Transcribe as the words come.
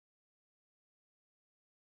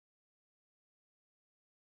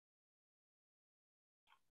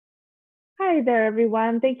Hi there,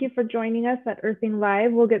 everyone. Thank you for joining us at Earthing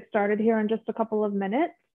Live. We'll get started here in just a couple of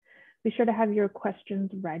minutes. Be sure to have your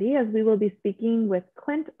questions ready as we will be speaking with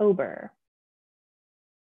Clint Ober.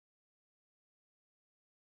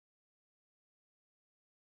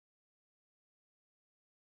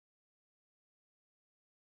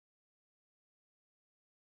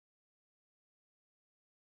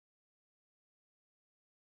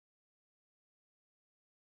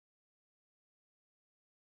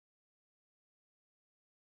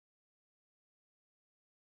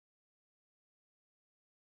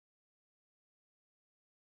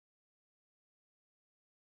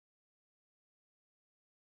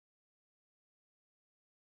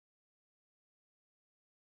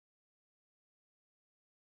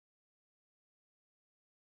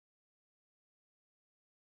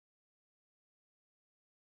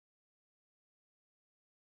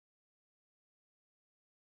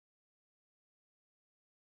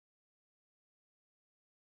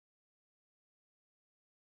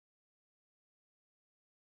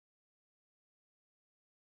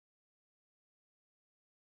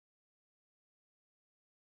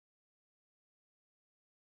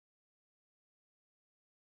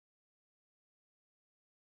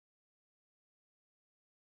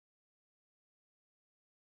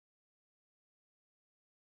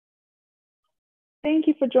 Thank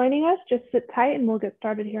you for joining us. Just sit tight and we'll get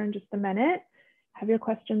started here in just a minute. Have your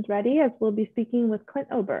questions ready as we'll be speaking with Clint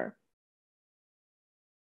Ober.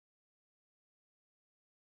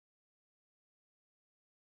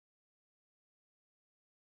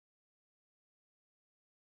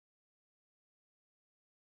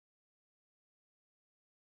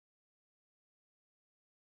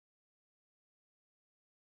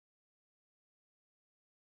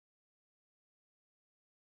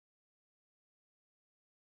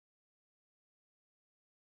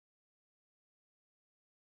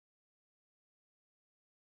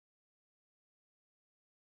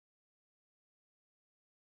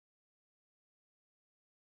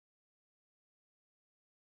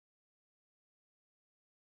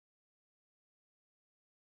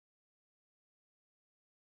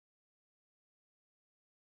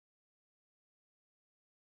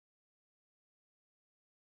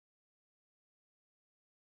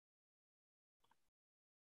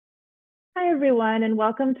 Hi, everyone, and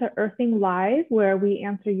welcome to Earthing Live, where we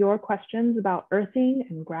answer your questions about earthing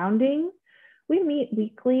and grounding. We meet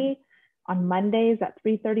weekly on Mondays at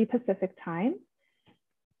 3:30 Pacific time.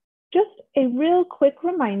 Just a real quick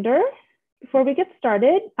reminder before we get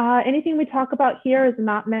started, anything we talk about here is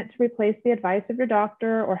not meant to replace the advice of your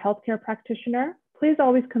doctor or healthcare practitioner. Please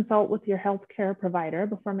always consult with your healthcare provider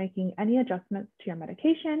before making any adjustments to your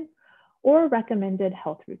medication or recommended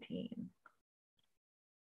health routine.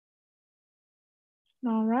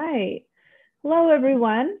 All right. Hello,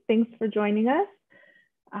 everyone. Thanks for joining us.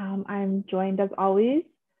 I'm joined, as always,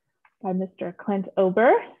 by Mr. Clint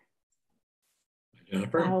Ober.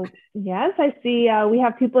 Jennifer. Yes, I see we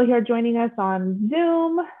have people here joining us on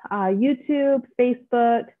Zoom, YouTube,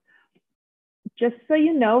 Facebook. Just so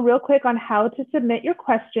you know, real quick on how to submit your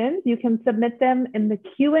questions, you can submit them in the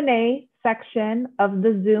Q&A section of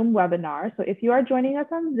the Zoom webinar. So if you are joining us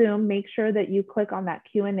on Zoom, make sure that you click on that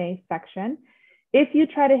Q&A section. If you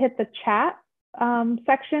try to hit the chat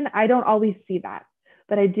section, I don't always see that,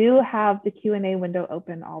 but I do have the Q&A window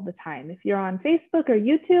open all the time. If you're on Facebook or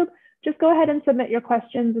YouTube, just go ahead and submit your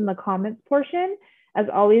questions in the comments portion. As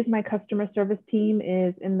always, my customer service team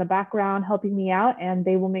is in the background helping me out, and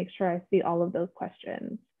they will make sure I see all of those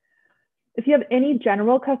questions. If you have any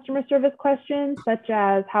general customer service questions, such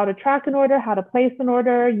as how to track an order, how to place an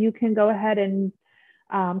order, you can go ahead and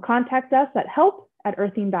contact us at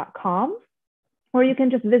help@earthing.com. Or you can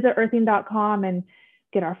just visit earthing.com and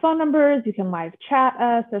get our phone numbers. You can live chat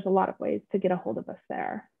us. There's a lot of ways to get a hold of us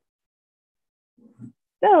there.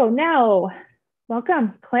 So now,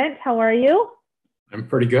 welcome. Clint, how are you? I'm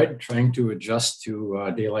pretty good, trying to adjust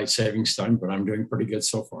to daylight savings time, but I'm doing pretty good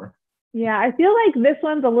so far. Yeah, I feel like this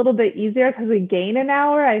one's a little bit easier because we gain an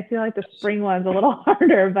hour. I feel like the spring one's a little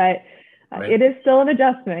harder, but Right. It is still an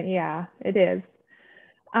adjustment. Yeah, it is.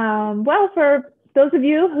 Well, for those of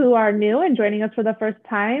you who are new and joining us for the first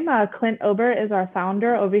time, Clint Ober is our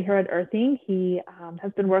founder over here at Earthing. He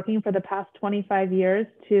has been working for the past 25 years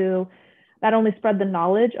to not only spread the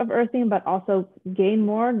knowledge of earthing, but also gain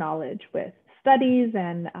more knowledge with studies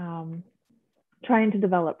and trying to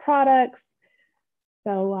develop products.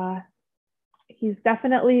 So he's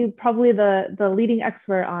definitely probably the leading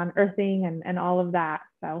expert on earthing and all of that.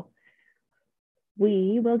 So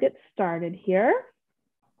we will get started here.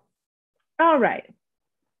 All right.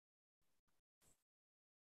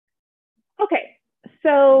 Okay,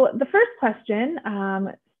 So the first question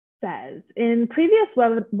says, in previous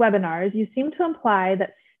webinars, you seem to imply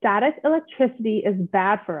that static electricity is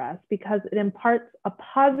bad for us because it imparts a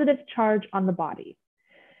positive charge on the body.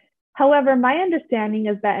 However, my understanding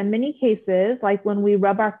is that in many cases, like when we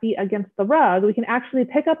rub our feet against the rug, we can actually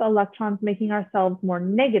pick up electrons, making ourselves more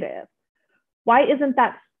negative. Why isn't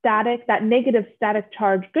that negative static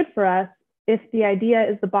charge good for us if the idea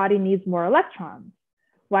is the body needs more electrons?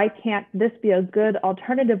 Why can't this be a good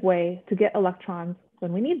alternative way to get electrons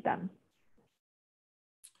when we need them?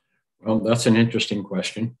 Well, that's an interesting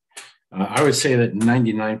question. I would say that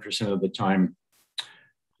 99% of the time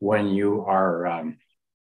when you are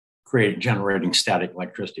generating static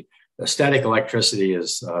electricity, the static electricity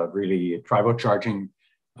is really tribocharging.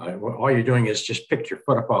 All you're doing is just pick your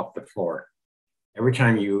foot up off the floor. Every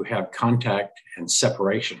time you have contact and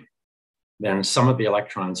separation, then some of the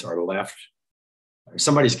electrons are left.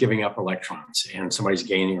 Somebody's giving up electrons and somebody's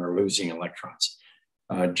gaining or losing electrons.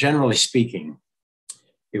 Generally speaking,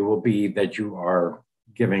 it will be that you are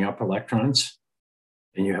giving up electrons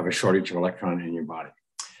and you have a shortage of electron in your body.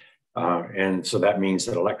 And so that means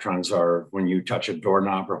that electrons are, when you touch a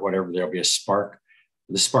doorknob or whatever, there'll be a spark.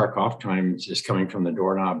 The spark oftentimes is coming from the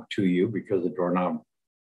doorknob to you because the doorknob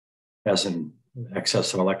has an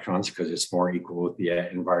excess of electrons because it's more equal with the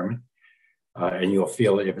environment. And you'll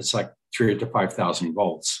feel it if it's like 3,000 to 5,000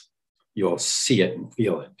 volts, you'll see it and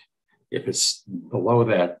feel it. If it's below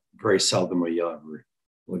that, very seldom will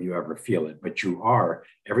you ever feel it. But you are,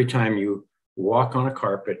 every time you walk on a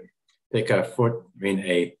carpet, take a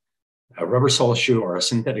rubber sole shoe or a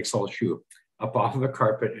synthetic sole shoe up off of a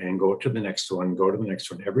carpet and go to the next one, go to the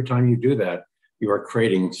next one. Every time you do that, you are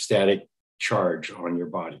creating static charge on your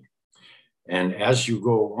body. And as you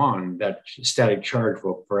go on, that static charge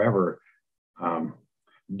will forever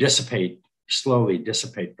slowly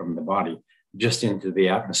dissipate from the body just into the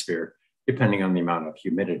atmosphere, depending on the amount of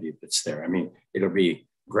humidity that's there. I mean, it'll be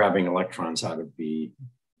grabbing electrons out of the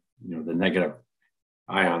negative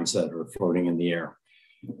ions that are floating in the air.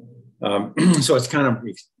 So it's kind of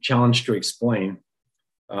a challenge to explain.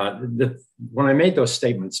 When I made those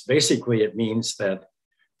statements, basically it means that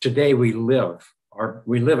today we live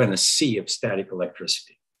in a sea of static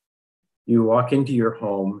electricity. You walk into your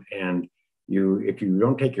home and if you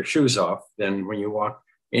don't take your shoes off, then when you walk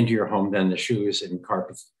into your home, then the shoes and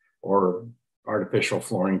carpets or artificial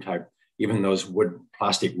flooring type, even those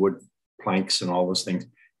plastic wood planks and all those things,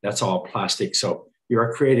 that's all plastic. So you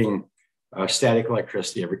are creating static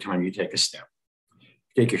electricity every time you take a step. If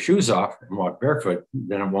you take your shoes off and walk barefoot,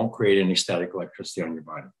 then it won't create any static electricity on your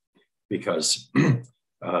body because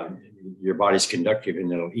your body's conductive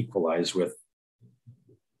and it'll equalize with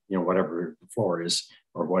whatever the floor is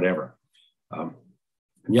or whatever.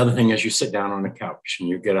 The other thing is you sit down on a couch and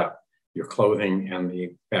you get up. Your clothing and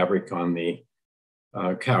the fabric on the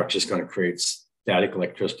couch is going to create static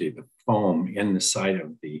electricity. The foam in the side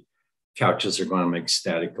of the couches are going to make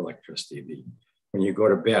static electricity. When you go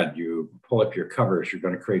to bed, you pull up your covers, you're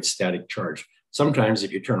going to create static charge. Sometimes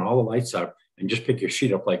if you turn all the lights up and just pick your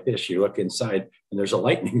sheet up like this, you look inside and there's a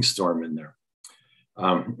lightning storm in there.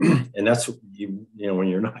 And that's when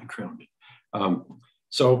you're not grounded.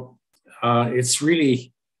 It's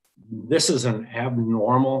really, this is an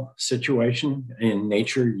abnormal situation. In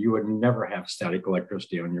nature, you would never have static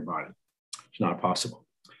electricity on your body. It's not possible.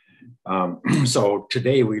 So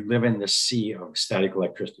today we live in this sea of static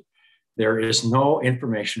electricity. There is no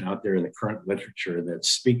information out there in the current literature that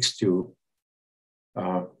speaks to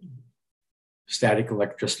static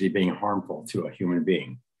electricity being harmful to a human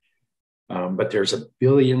being. But there's a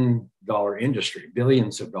billions of dollar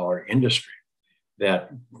industry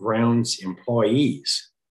that grounds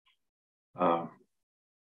employees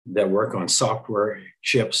that work on software,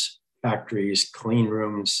 chips, factories, clean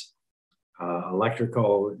rooms,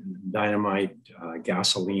 electrical, dynamite,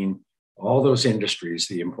 gasoline, all those industries,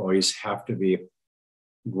 the employees have to be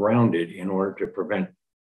grounded in order to prevent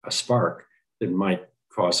a spark that might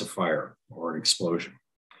cause a fire or an explosion.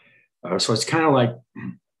 So it's kind of like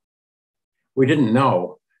we didn't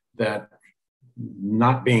know that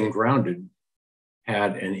not being grounded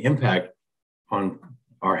had an impact on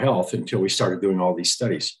our health until we started doing all these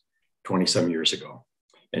studies 20-some years ago.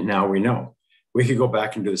 And now we know. We could go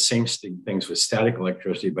back and do the same things with static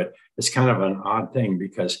electricity, but it's kind of an odd thing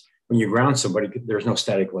because when you ground somebody, there's no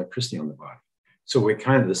static electricity on the body. So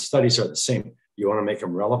the studies are the same. You want to make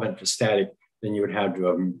them relevant to static, then you would have to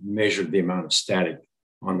have measured the amount of static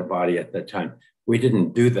on the body at that time. We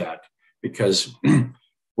didn't do that because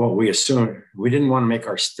what we assumed, we didn't want to make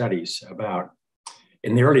our studies about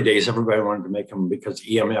In the early days, everybody wanted to make them because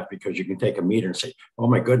EMF, because you can take a meter and say, oh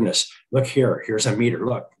my goodness, look here, here's a meter,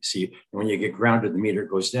 look. See, when you get grounded, the meter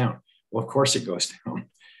goes down. Well, of course it goes down.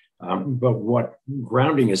 But what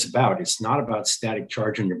grounding is about, it's not about static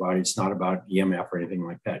charge in your body. It's not about EMF or anything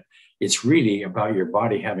like that. It's really about your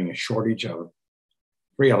body having a shortage of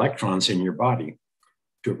free electrons in your body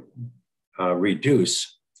to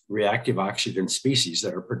reduce reactive oxygen species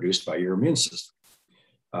that are produced by your immune system.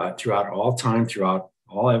 Throughout all time, throughout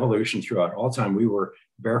all evolution, throughout all time, we were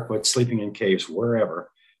barefoot, sleeping in caves,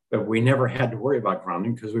 wherever, but we never had to worry about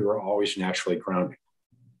grounding because we were always naturally grounded.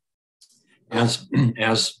 As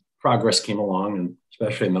progress came along, and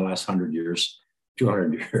especially in the last 100 years,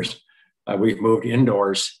 200 years, we've moved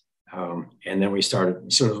indoors. And then we started,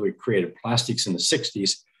 as soon as we created plastics in the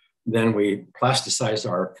 60s, then we plasticized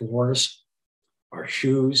our floors, our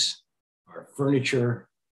shoes, our furniture,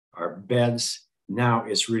 our beds. Now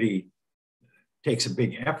it's really takes a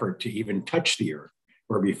big effort to even touch the earth,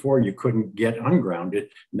 where before you couldn't get ungrounded,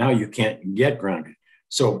 now you can't get grounded.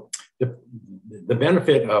 So the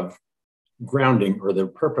benefit of grounding, or the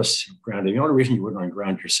purpose of grounding, the only reason you wouldn't want to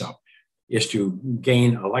ground yourself is to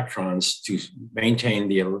gain electrons to maintain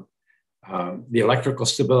the electrical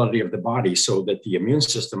stability of the body, so that the immune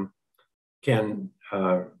system can,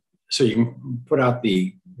 so you can put out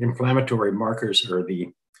the inflammatory markers, or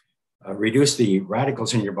the reduce the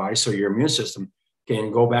radicals in your body, so your immune system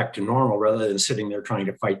can go back to normal rather than sitting there trying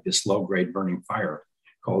to fight this low-grade burning fire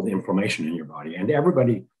called inflammation in your body. And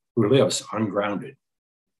everybody who lives ungrounded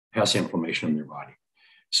has inflammation in their body.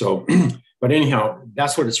 So, but anyhow,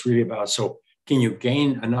 that's what it's really about. So can you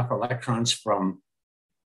gain enough electrons from,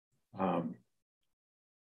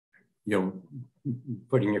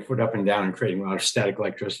 putting your foot up and down and creating a lot of static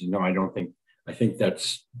electricity? No, I don't think, I think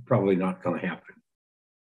that's probably not going to happen.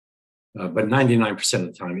 But 99% of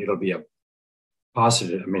the time, it'll be a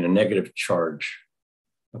negative charge,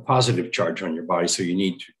 a positive charge on your body. So you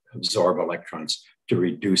need to absorb electrons to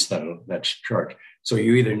reduce that charge. So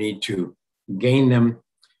you either need to gain them.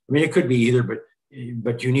 I mean, it could be either,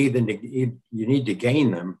 but you need to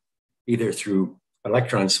gain them either through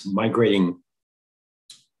electrons migrating.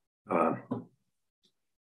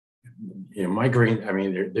 Migrating. I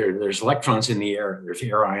mean, there's electrons in the air. There's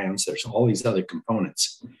air ions. There's all these other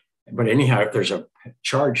components. But anyhow, if there's a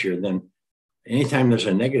charge here, then anytime there's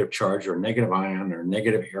a negative charge or negative ion or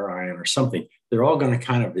negative air ion or something, they're all going to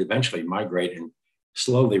kind of eventually migrate and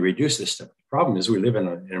slowly reduce this stuff. The problem is we live in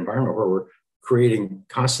an environment where we're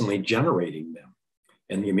constantly generating them.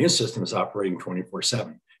 And the immune system is operating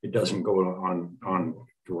 24/7. It doesn't go on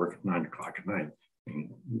to work at 9 o'clock at night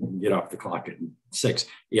and get off the clock at 6.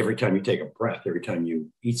 Every time you take a breath, every time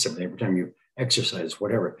you eat something, every time you exercise,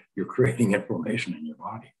 whatever, you're creating inflammation in your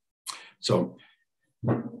body. So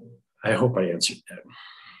I hope I answered that.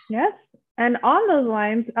 Yes. And on those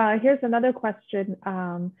lines, here's another question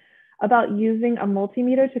about using a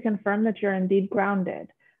multimeter to confirm that you're indeed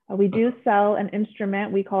grounded. We do sell an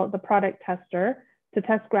instrument, we call it the product tester, to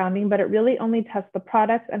test grounding, but it really only tests the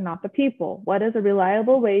products and not the people. What is a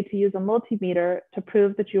reliable way to use a multimeter to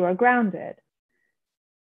prove that you are grounded?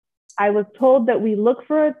 I was told that we look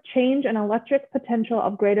for a change in electric potential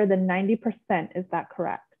of greater than 90%. Is that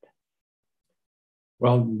correct?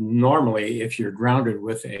 Well, normally, if you're grounded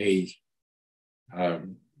with a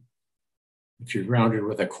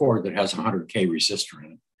cord that has a 100K resistor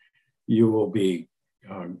in it, you will be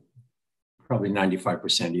probably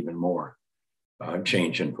 95% even more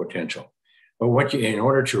change in potential. But in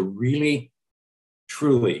order to really,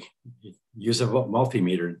 truly use a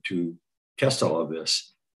multimeter to test all of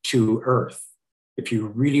this to Earth, if you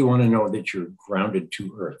really want to know that you're grounded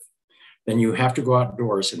to Earth, then you have to go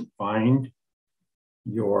outdoors and find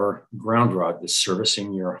your ground rod that's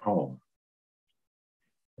servicing your home,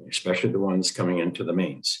 especially the ones coming into the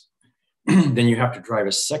mains. Then you have to drive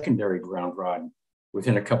a secondary ground rod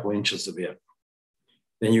within a couple inches of it.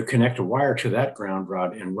 Then you connect a wire to that ground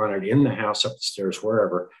rod and run it in the house, up the stairs,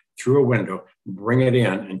 wherever, through a window, bring it in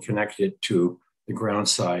and connect it to the ground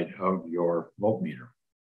side of your voltmeter.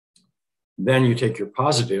 Then you take your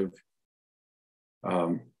positive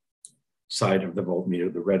side of the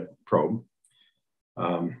voltmeter, the red probe.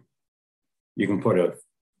 You can put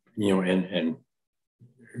and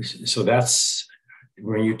so that's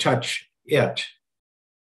when you touch it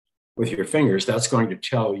with your fingers, that's going to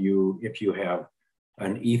tell you if you have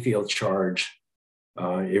an E field charge.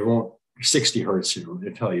 It won't 60 hertz, it'll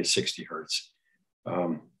tell you 60 hertz.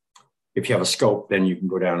 If you have a scope, then you can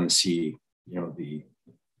go down and see, the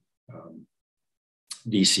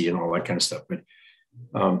DC and all that kind of stuff. But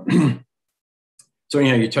so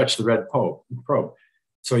you touch the red probe.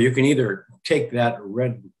 So you can either take that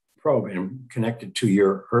red probe and connect it to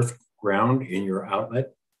your earth ground in your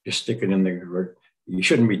outlet, just stick it in the, you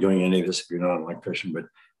shouldn't be doing any of this if you're not an electrician, but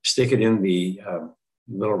stick it in the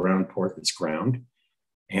little round port that's ground,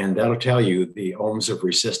 and that'll tell you the ohms of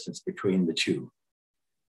resistance between the two.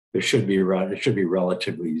 It should be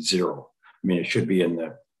relatively zero. I mean, it should be in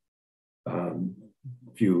the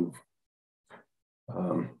few,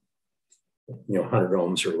 100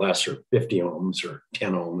 ohms or less, or 50 ohms or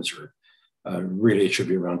 10 ohms, or really it should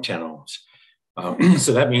be around 10 ohms.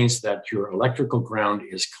 So that means that your electrical ground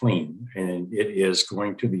is clean, and it is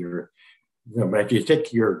going to be your, but if you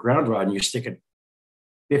take your ground rod and you stick it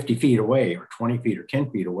 50 feet away or 20 feet or 10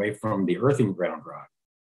 feet away from the earthing ground rod,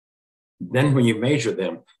 then when you measure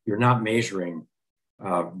them, you're not measuring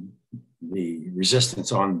the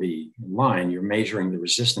resistance on the line, you're measuring the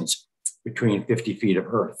resistance between 50 feet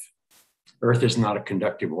of earth. Earth is not a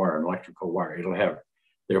conductive wire, an electrical wire.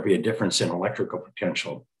 There'll be a difference in electrical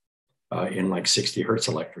potential in like 60 hertz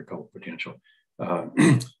electrical potential.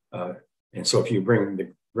 And so if you bring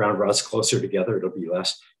the ground rods closer together, it'll be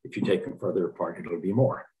less. If you take them further apart, it'll be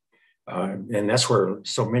more. And that's where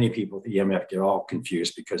so many people with EMF get all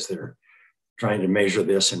confused, because they're trying to measure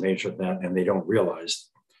this and measure that, and they don't realize,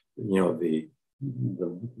 the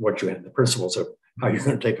principles of how you're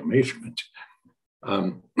going to take a measurement.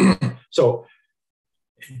 So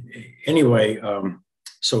anyway,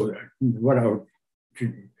 so what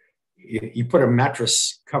you put a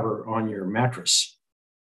mattress cover on your mattress,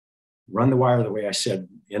 run the wire the way I said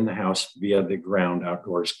in the house via the ground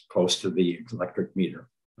outdoors close to the electric meter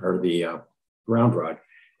or the ground rod.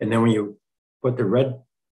 And then when you put the red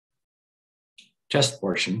test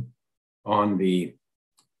portion on the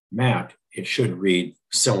mat, it should read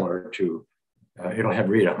similar to, it'll have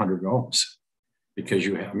read 100 ohms, because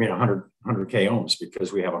 100K ohms,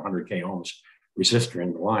 because we have 100K ohms resistor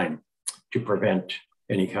in the line to prevent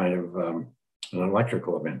any kind of an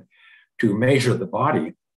electrical event. To measure the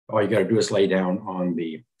body, all you got to do is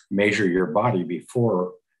measure your body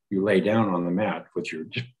before you lay down on the mat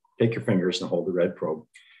just take your fingers and hold the red probe,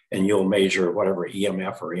 and you'll measure whatever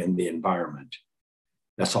EMF are in the environment.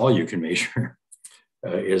 That's all you can measure,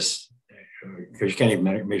 because you can't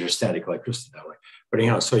even measure static electricity that way. But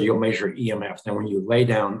anyhow, so you'll measure EMF. Then when you lay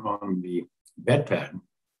down on the bed pad,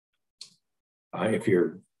 if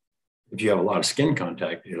you have a lot of skin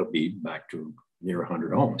contact, it'll be back to near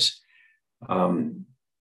 100 ohms.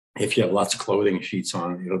 If you have lots of clothing sheets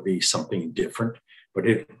on, it'll be something different. But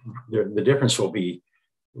the difference will be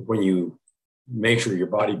when you measure your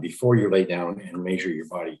body before you lay down and measure your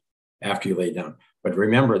body after you lay down. But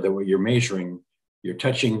remember that what you're measuring, you're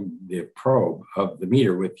touching the probe of the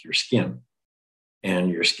meter with your skin.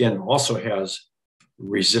 And your skin also has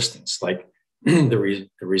resistance, like the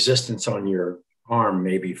resistance on your arm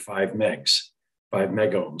may be 5 megohms.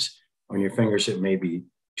 On your fingers, it may be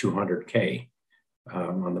 200K.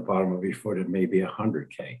 On the bottom of your foot, it may be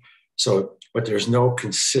 100K. So, but there's no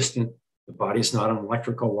consistent, the body's not an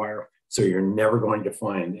electrical wire, so you're never going to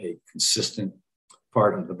find a consistent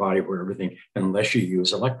part of the body where everything, unless you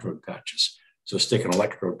use electrode patches. So stick an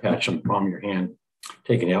electrode patch on the palm of your hand,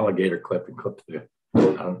 take an alligator clip and clip the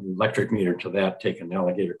electric meter to that, take an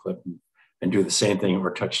alligator clip and do the same thing,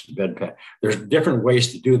 or touch the bed pad. There's different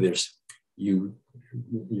ways to do this. Your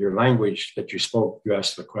language that you spoke, you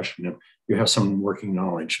asked the question, and you have some working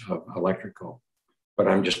knowledge of electrical, but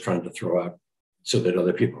I'm just trying to throw out so that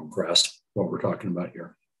other people grasp what we're talking about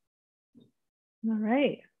here. All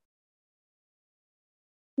right.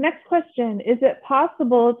 Next question, is it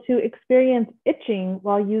possible to experience itching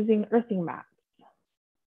while using earthing mats?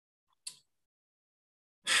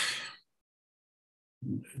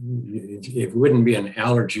 It wouldn't be an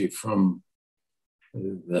allergy from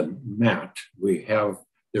the mat.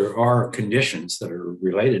 There are conditions that are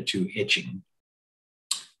related to itching.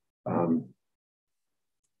 But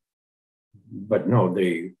no,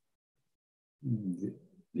 the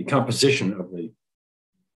composition of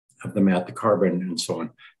the mat, the carbon and so on,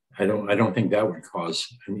 I don't think that would cause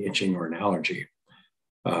an itching or an allergy.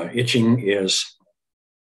 Itching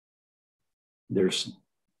there's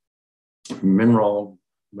mineral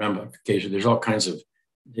ramification. There's all kinds of,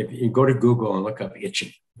 if you go to Google and look up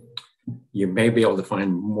itching, you may be able to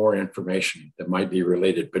find more information that might be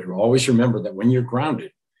related, but always remember that when you're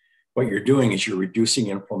grounded, what you're doing is you're reducing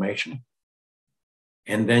inflammation.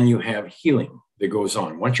 And then you have healing that goes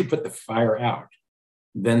on. Once you put the fire out,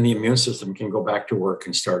 then the immune system can go back to work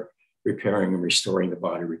and start repairing and restoring the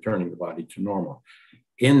body, returning the body to normal.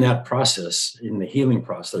 In that process, in the healing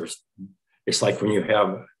process, it's like when you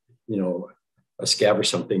have, a scab or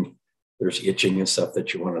something, there's itching and stuff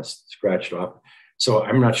that you want to scratch it off. So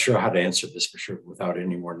I'm not sure how to answer this for sure without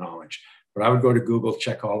any more knowledge. But I would go to Google,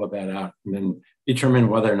 check all of that out, and then determine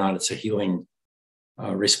whether or not it's a healing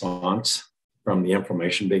response from the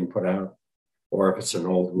inflammation being put out, or if it's an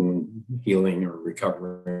old wound healing or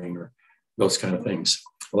recovering or those kind of things.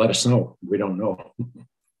 Let us know. We don't know.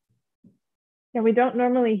 Yeah, we don't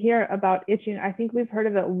normally hear about itching. I think we've heard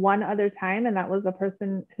of it one other time, and that was a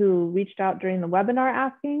person who reached out during the webinar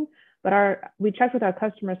asking, but we checked with our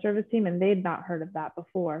customer service team and they'd not heard of that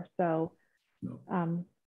before. So no.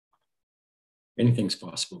 Anything's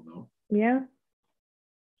possible though. Yeah.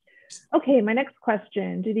 Okay, my next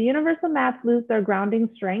question. Do the universal mats lose their grounding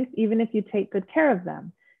strength even if you take good care of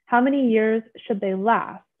them? How many years should they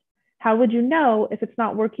last? How would you know if it's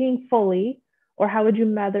not working fully, or how would you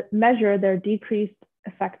measure their decreased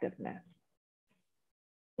effectiveness?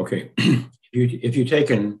 Okay, if you take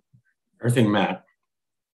an earthing mat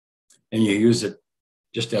and you use it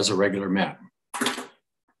just as a regular mat,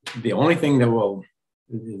 the only thing that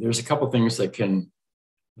there's a couple things that can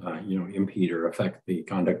impede or affect the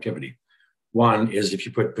conductivity. One is if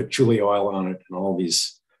you put patchouli oil on it and all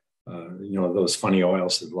these, those funny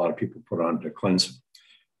oils that a lot of people put on to cleanse them.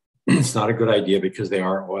 It's not a good idea because they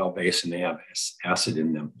are oil-based and they have acid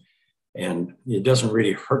in them. And it doesn't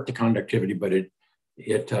really hurt the conductivity, but it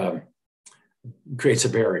creates a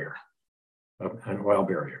barrier, an oil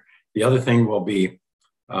barrier. The other thing will be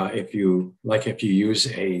if you use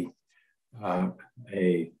a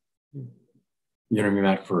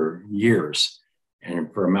mat for years,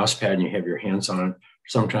 and for a mouse pad and you have your hands on it,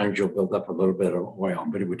 sometimes you'll build up a little bit of oil,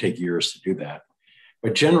 but it would take years to do that.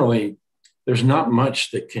 But generally, there's not much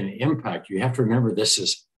that can impact you. You have to remember this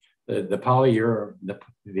is the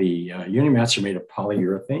Unimats are made of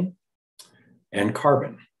polyurethane and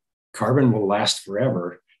carbon. Carbon will last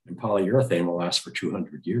forever, and polyurethane will last for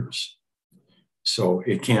 200 years. So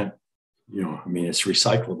it can't, it's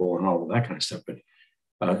recyclable and all of that kind of stuff, but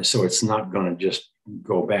so it's not going to just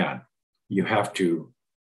go bad. You have to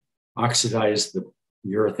oxidize the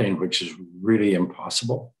urethane, which is really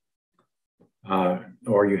impossible.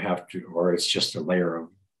 Or it's just a layer of,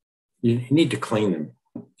 you need to clean them.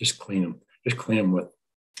 Just clean them with,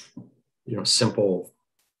 simple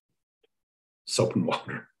soap and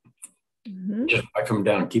water. Mm-hmm. Just wipe them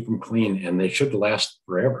down, keep them clean, and they should last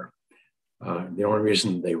forever. The only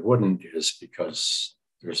reason they wouldn't is because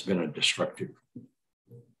there's been a destructive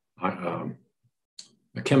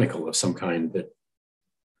a chemical of some kind that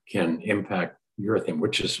can impact urethane,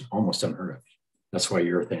 which is almost unheard of. That's why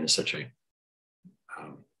urethane is such a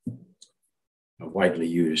widely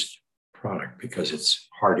used product, because it's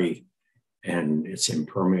hardy and it's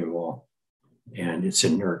impermeable and it's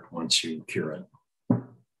inert once you cure it.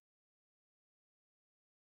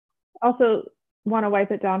 Also want to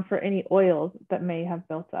wipe it down for any oils that may have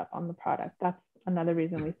built up on the product. That's another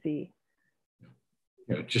reason we see.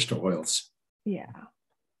 Yeah, just oils. Yeah.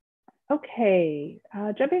 Okay,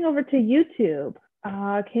 jumping over to YouTube.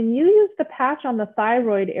 Can you use the patch on the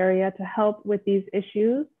thyroid area to help with these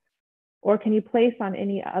issues? Or can you place on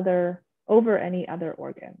over any other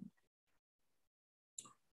organ?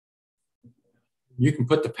 You can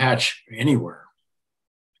put the patch anywhere.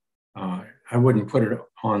 I wouldn't put it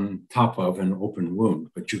on top of an open wound,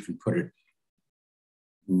 but you can put it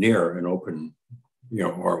near an open,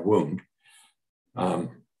 or a wound,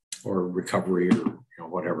 or recovery, or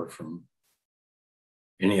whatever from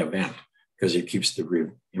any event, because it keeps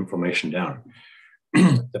the inflammation down.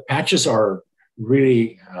 The patches are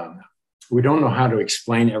really, we don't know how to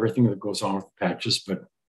explain everything that goes on with the patches, but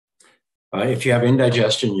if you have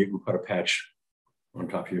indigestion, you can put a patch on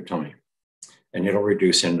top of your tummy and it'll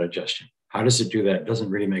reduce indigestion. How does it do that? It doesn't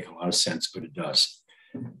really make a lot of sense, but it does,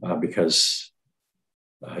 because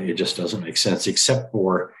it just doesn't make sense, except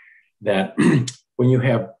for that when you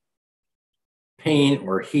have pain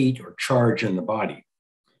or heat or charge in the body,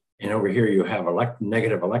 and over here you have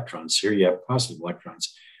negative electrons, here you have positive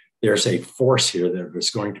electrons, there's a force here that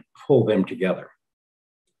is going to pull them together.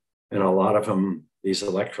 And a lot of them, these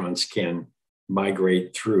electrons can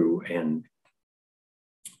migrate through and,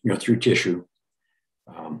 through tissue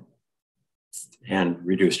and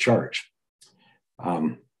reduce charge.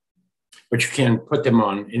 But you can put them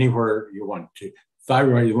on anywhere you want to.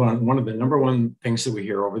 Thyroid, one of the number one things that we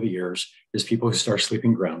hear over the years is people who start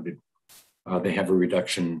sleeping grounded. They have a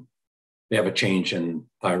reduction, they have a change in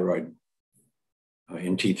thyroid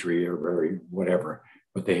in T3 or whatever,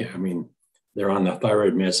 but they're on the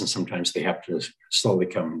thyroid meds, and sometimes they have to slowly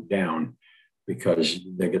come down because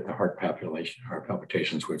they get the heart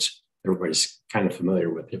palpitations, which everybody's kind of familiar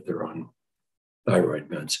with if they're on thyroid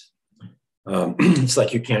meds. It's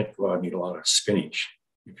like you can't go out and eat a lot of spinach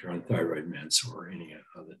if you're on thyroid meds or any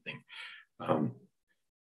other thing.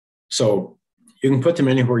 So you can put them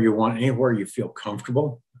anywhere you want, anywhere you feel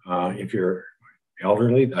comfortable. If you're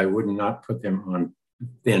elderly, I would not put them on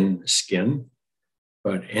thin skin,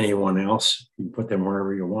 but anyone else, you can put them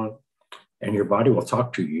wherever you want. And your body will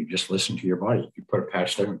talk to you. You just listen to your body. You put a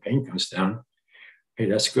patch there and pain comes down. Hey,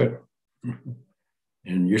 that's good.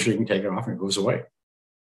 And usually you can take it off and it goes away.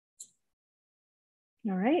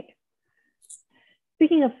 All right.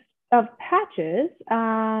 Speaking of patches,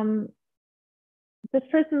 this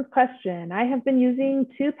person's question, I have been using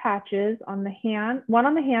 2 patches on the hand, one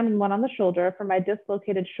on the hand and one on the shoulder for my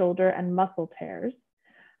dislocated shoulder and muscle tears.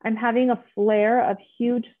 I'm having a flare of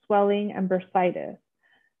huge swelling and bursitis.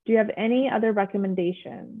 Do you have any other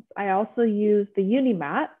recommendations? I also use the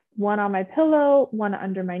Unimat, one on my pillow, one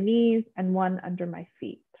under my knees, and one under my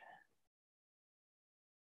feet.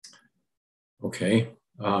 Okay.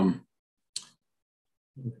 The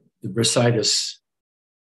bursitis,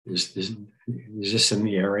 is this in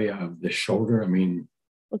the area of the shoulder? I mean,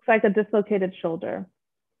 looks like a dislocated shoulder.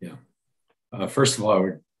 Yeah. First of all, I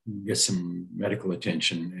would get some medical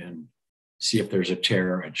attention and see if there's a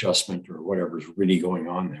tear, adjustment, or whatever's really going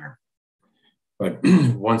on there. But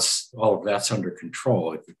once all of that's under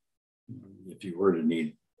control, if you were to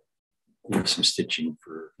need some stitching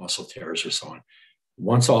for muscle tears or so on,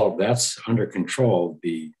 once all of that's under control,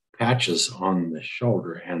 the patches on the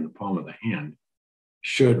shoulder and the palm of the hand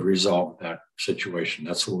should resolve that situation.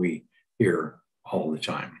 That's what we hear all the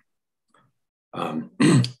time.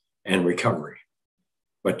 And recovery.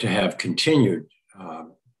 But to have continued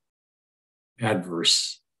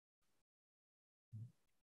adverse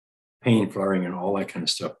pain, flaring, and all that kind of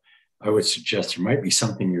stuff, I would suggest there might be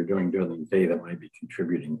something you're doing during the day that might be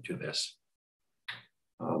contributing to this.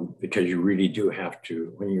 Because you really do have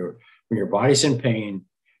to, when your body's in pain,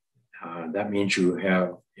 that means you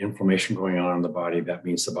have inflammation going on in the body. That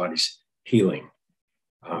means the body's healing.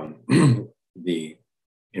 The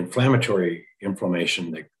inflammatory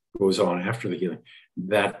inflammation that goes on after the healing,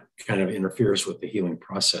 that kind of interferes with the healing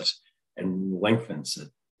process and lengthens it.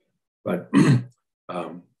 But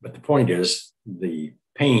the point is, the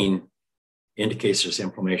pain indicates there's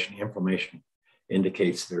inflammation. Inflammation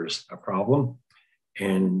indicates there's a problem,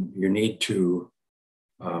 and you need to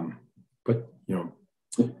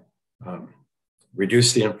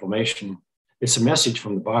reduce the inflammation. It's a message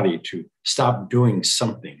from the body to stop doing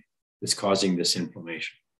something that's causing this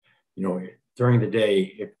inflammation. During the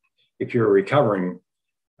day, if you're recovering,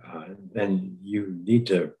 then you need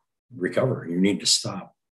to recover. You need to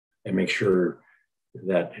stop and make sure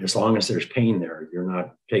that as long as there's pain there, you're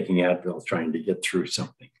not taking Advil trying to get through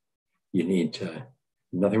something. You need to,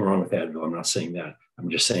 nothing wrong with Advil. I'm not saying that. I'm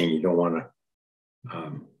just saying you don't want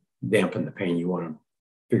to dampen the pain. You want to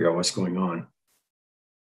figure out what's going on.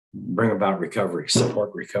 Bring about recovery,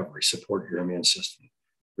 support your immune system.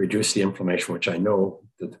 Reduce the inflammation, which I know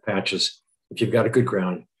that the patches, if you've got a good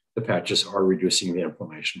ground, the patches are reducing the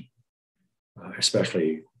inflammation,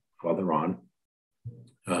 especially while they're on.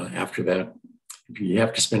 After that, if you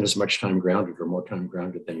have to spend as much time grounded or more time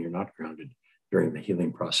grounded than you're not grounded during the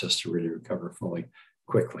healing process to really recover fully,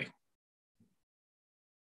 quickly.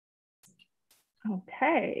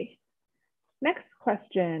 Okay. Next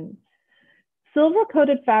question.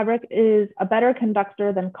 Silver-coated fabric is a better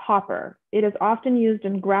conductor than copper. It is often used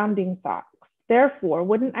in grounding socks. Therefore,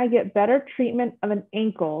 wouldn't I get better treatment of an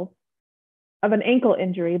ankle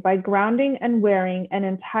injury by grounding and wearing an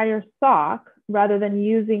entire sock rather than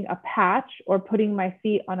using a patch or putting my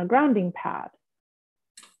feet on a grounding pad?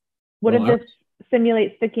 Wouldn't this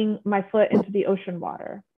simulate sticking my foot into the ocean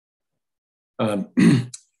water?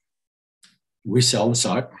 We sell the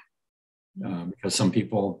sock because some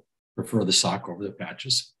people prefer the sock over the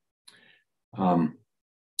patches. And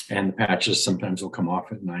the patches sometimes will come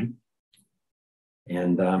off at night.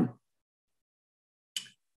 And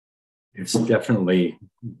it's definitely,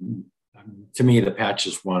 to me, the patch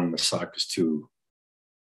is 1, the sock is 2,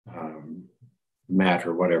 mat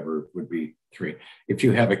or whatever would be 3. If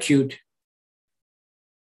you have acute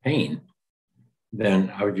pain,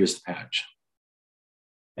 then I would use the patch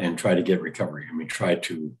and try to get recovery. I mean, try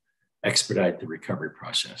to expedite the recovery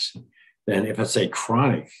process. Then if it's a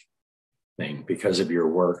chronic thing because of your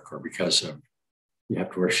work or because of you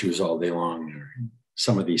have to wear shoes all day long or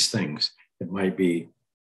some of these things, it might be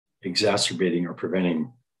exacerbating or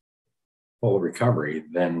preventing full recovery,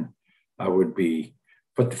 then I would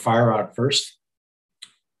put the fire out first,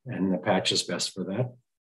 and the patch is best for that.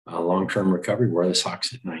 Long-term recovery, wear the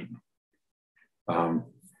socks at night.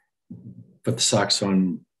 Put the socks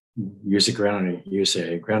on, use a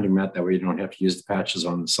grounding mat, that way you don't have to use the patches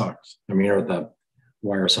on the socks. Or the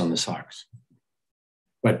wires on the socks.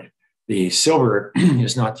 But the silver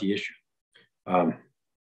is not the issue.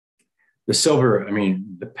 The silver, I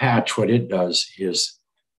mean, the patch, what it does is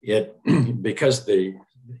because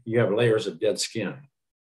you have layers of dead skin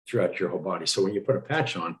throughout your whole body. So when you put a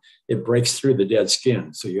patch on, it breaks through the dead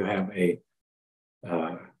skin. So you have a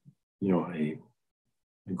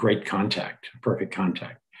great contact, perfect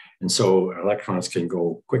contact. And so electrons can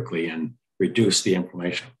go quickly and reduce the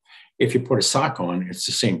inflammation. If you put a sock on, it's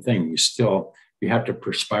the same thing. You have to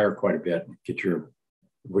perspire quite a bit,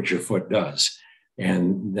 which your foot does,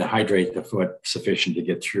 and hydrate the foot sufficient to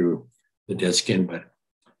get through the dead skin. But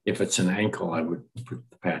if it's an ankle, I would put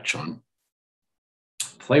the patch on.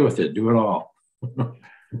 Play with it, do it all.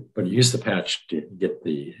 But use the patch to get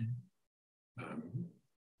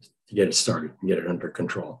it started and get it under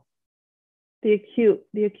control. The acute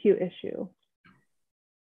issue.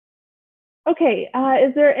 Okay,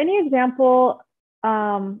 is there any example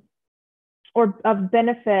or of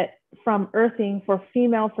benefit from earthing for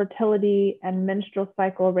female fertility and menstrual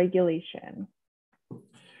cycle regulation?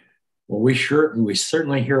 Well, we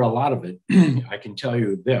certainly hear a lot of it. I can tell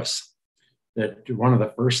you this, that one of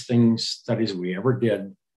the first studies we ever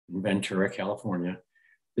did in Ventura, California,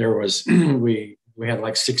 there was, we had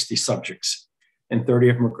like 60 subjects, and 30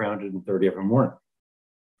 of them were grounded and 30 of them weren't.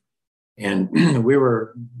 And we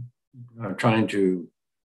were trying to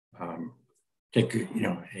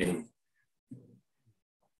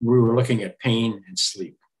we were looking at pain and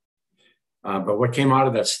sleep. But what came out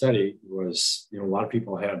of that study was, a lot of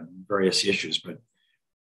people had various issues, but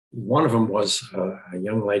one of them was a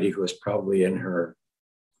young lady who was probably in her,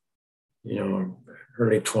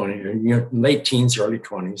 early 20s, late teens, early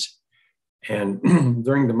 20s. And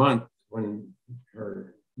during the month, during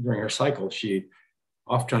her cycle, she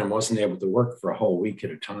oftentimes wasn't able to work for a whole week at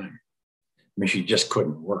a time. I mean, she just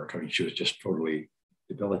couldn't work. I mean, she was just totally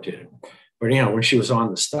debilitated. But when she was on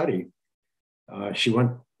the study, she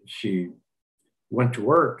went to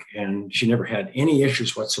work and she never had any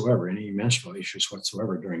issues whatsoever, any menstrual issues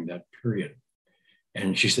whatsoever during that period.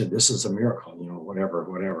 And she said, "This is a miracle,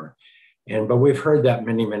 whatever." But we've heard that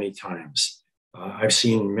many, many times. I've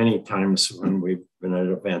seen many times when we've been at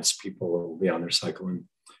events, people will be on their cycle and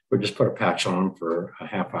we just put a patch on for a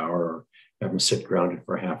half hour or have them sit grounded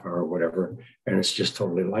for a half hour or whatever. And it's just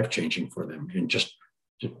totally life-changing for them in just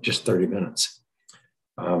 30 minutes.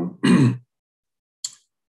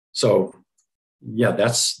 So yeah,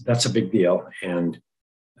 that's a big deal. And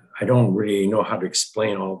I don't really know how to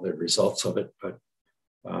explain all the results of it, but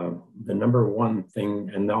the number one thing,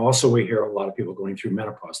 and also we hear a lot of people going through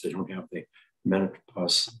menopause. They don't have the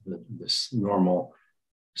menopause, this normal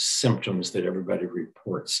symptoms that everybody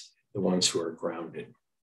reports, the ones who are grounded.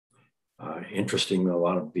 Interestingly, a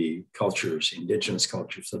lot of the cultures, indigenous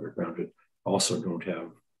cultures that are grounded, also don't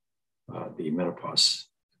have the menopause,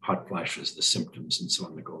 hot flashes, the symptoms, and so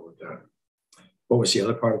on that go with that. What was the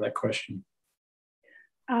other part of that question?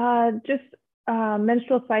 Just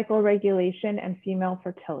menstrual cycle regulation and female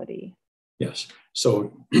fertility. Yes.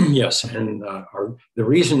 So yes, and the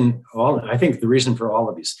reason for all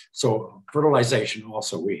of these. So fertilization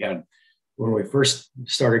also, we had, when we first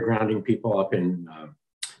started grounding people up in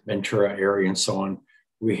Ventura area and so on,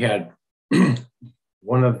 we had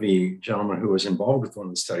one of the gentlemen who was involved with one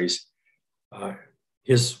of the studies,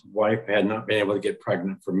 his wife had not been able to get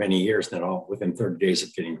pregnant for many years, and all within 30 days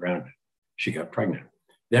of getting grounded, she got pregnant.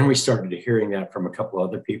 Then we started hearing that from a couple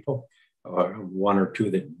other people, one or two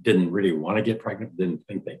that didn't really want to get pregnant, didn't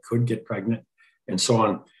think they could get pregnant, and so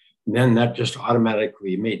on. And then that just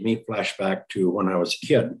automatically made me flash back to when I was a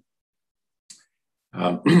kid.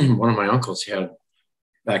 One of my uncles had,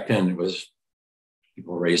 back then it was,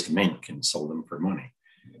 people raised mink and sold them for money.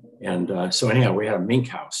 And so anyhow, we had a mink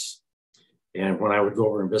house. And when I would go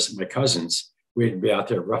over and visit my cousins, we'd be out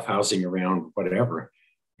there roughhousing around, whatever.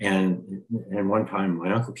 And one time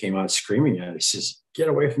my uncle came out screaming at us, he says, "Get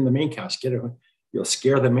away from the mink house, get away. You'll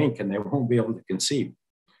scare the mink and they won't be able to conceive."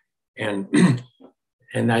 And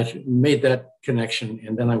I made that connection.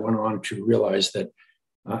 And then I went on to realize that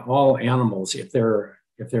all animals, if they're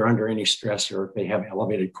under any stress or if they have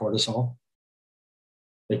elevated cortisol,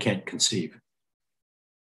 they can't conceive.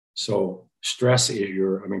 So stress is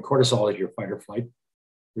cortisol is your fight or flight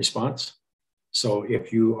response. So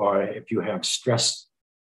if you have stress,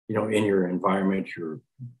 in your environment, you're,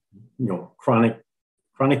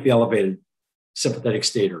 chronically elevated sympathetic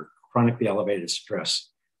state or chronically elevated stress,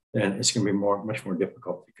 then it's going to be much more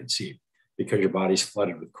difficult to conceive because your body's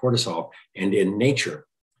flooded with cortisol. And in nature,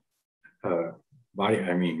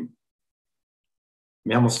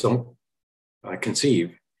 mammals don't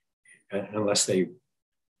conceive unless there's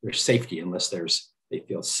safety, unless there's they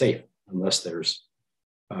feel safe unless there's,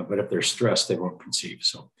 but if they're stressed, they won't conceive.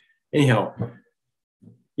 So anyhow,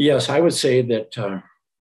 yes, I would say that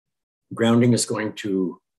grounding is going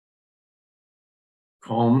to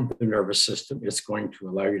calm the nervous system. It's going to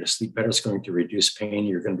allow you to sleep better. It's going to reduce pain.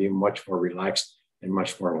 You're going to be much more relaxed and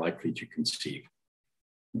much more likely to conceive.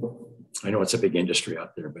 I know it's a big industry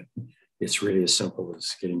out there, but it's really as simple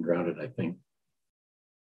as getting grounded, I think.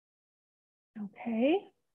 Okay.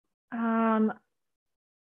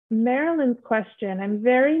 Marilyn's question. I'm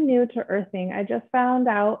very new to earthing. I just found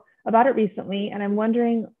out about it recently, and I'm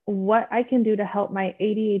wondering what I can do to help my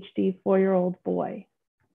ADHD 4-year-old boy.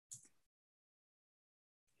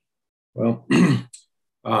 Well,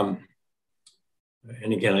 and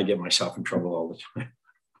again, I get myself in trouble all the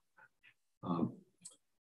time.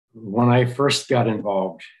 When I first got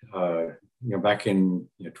involved, back in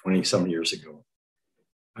 20-some years ago,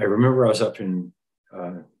 I remember I was up in,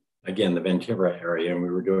 again, the Ventura area, and we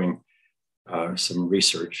were doing some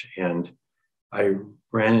research, and I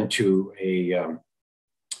ran into a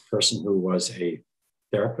person who was a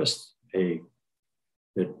therapist, a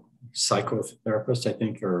psychotherapist, I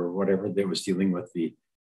think, or whatever, that was dealing with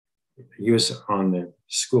he was on the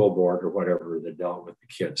school board or whatever that dealt with the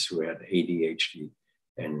kids who had ADHD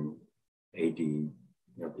and AD,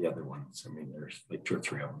 the other ones. I mean, there's like 2 or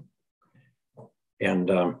 3 of them. And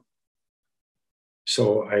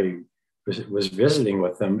so I was visiting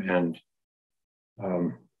with them, and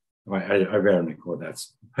I better not go.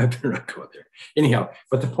 I better not go there. Anyhow,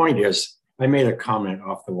 but the point is, I made a comment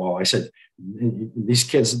off the wall. I said, these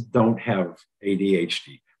kids don't have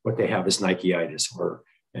ADHD. What they have is Nike-itis,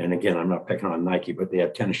 and again, I'm not picking on Nike, but they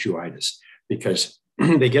have tennis shoe-itis, because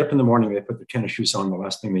they get up in the morning, they put their tennis shoes on. The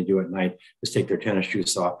last thing they do at night is take their tennis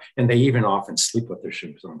shoes off. And they even often sleep with their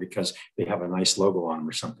shoes on because they have a nice logo on them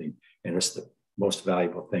or something. And it's the most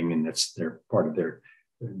valuable thing. And they're part of their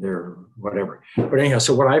whatever. But anyhow,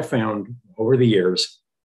 so what I've found over the years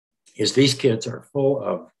is these kids are full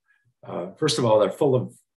of, first of all, they're full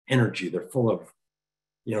of energy. They're full of,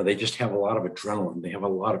 they just have a lot of adrenaline. They have a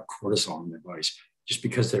lot of cortisol in their bodies just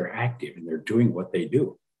because they're active and they're doing what they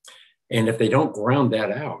do. And if they don't ground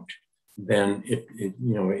that out, then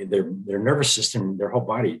their nervous system, their whole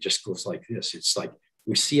body just goes like this. It's like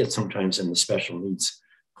we see it sometimes in the special needs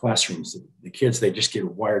classrooms. The kids, they just get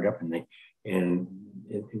wired up, and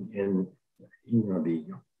the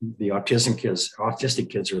autistic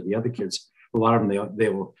kids, or the other kids, a lot of them, they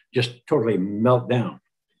will just totally melt down.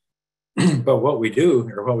 But what we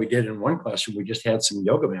did in one classroom, we just had some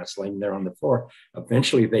yoga mats laying there on the floor.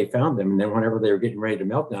 Eventually they found them. And then whenever they were getting ready to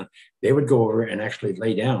melt down, they would go over and actually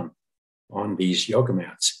lay down on these yoga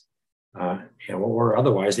mats. Or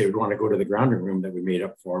otherwise they would want to go to the grounding room that we made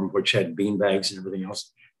up for them, which had bean bags and everything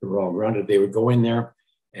else that were all grounded. They would go in there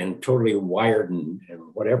and totally wired and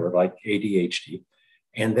whatever, like ADHD.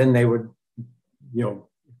 And then they would,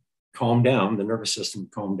 calm down, the nervous system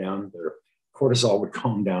would calm down, their cortisol would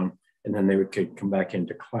calm down, and then they would come back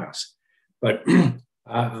into class. But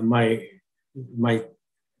I'm going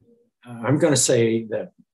to say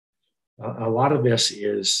that a lot of this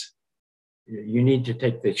is you need to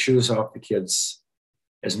take the shoes off the kids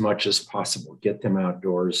as much as possible. Get them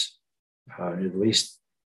outdoors, at least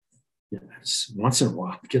once in a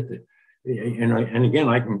while. And again,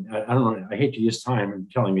 I don't know. I hate to use time in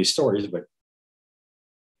telling these stories, but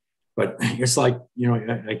it's like,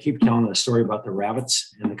 I keep telling a story about the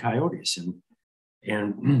rabbits and the coyotes, and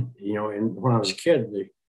when I was a kid,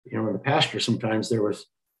 in the pasture, sometimes there was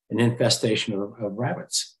an infestation of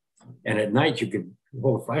rabbits, and at night you could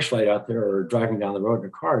hold a flashlight out there or driving down the road in a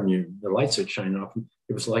car, and the lights would shine off. And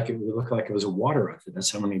it would look like it was a water out there. That's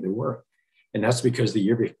how many there were, and that's because the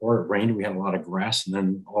year before it rained, we had a lot of grass, and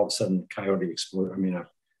then all of a sudden a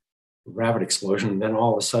rabbit explosion, and then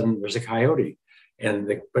all of a sudden there's a coyote.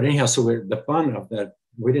 But anyhow, so the fun of that,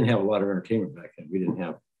 we didn't have a lot of entertainment back then. We didn't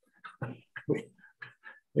have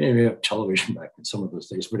television back in some of those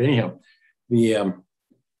days. But anyhow,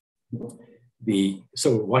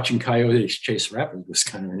 so watching coyotes chase rabbits was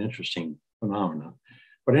kind of an interesting phenomenon.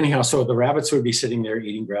 But anyhow, so the rabbits would be sitting there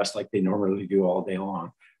eating grass like they normally do all day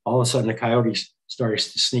long. All of a sudden, the coyote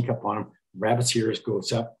starts to sneak up on them. Rabbit's ears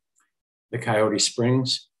goes up. The coyote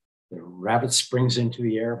springs. The rabbit springs into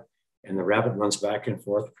the air. And the rabbit runs back and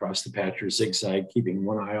forth across the pasture, zigzag, keeping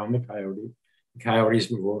one eye on the coyote. The coyotes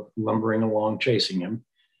were lumbering along, chasing him.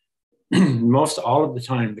 Most all of the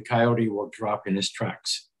time, the coyote will drop in his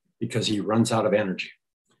tracks because he runs out of energy.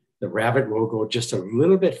 The rabbit will go just a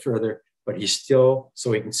little bit further, but he's still,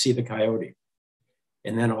 so he can see the coyote.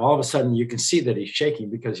 And then all of a sudden, you can see that he's shaking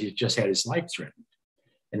because he's just had his life threatened.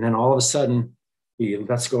 And then all of a sudden, he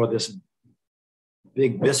lets go of this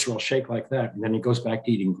big visceral shake like that. And then he goes back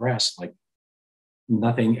to eating grass like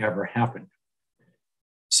nothing ever happened.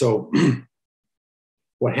 So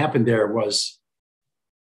what happened there was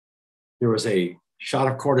a shot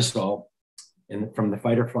of cortisol from the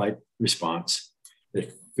fight or flight response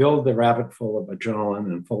that filled the rabbit full of adrenaline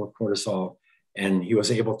and full of cortisol, and he was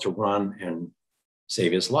able to run and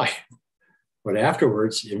save his life. But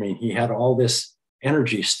afterwards, I mean, he had all this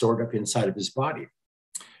energy stored up inside of his body.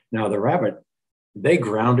 Now the rabbit, they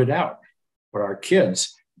ground it out, but our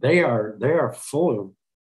kids, they are full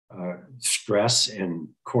of stress and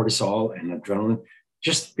cortisol and adrenaline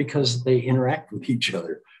just because they interact with each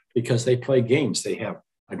other, because they play games. They have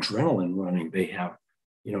adrenaline running. They have,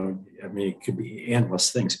 you know, I mean, it could be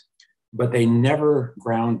endless things, but they never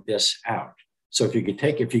ground this out. So if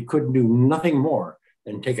you could do nothing more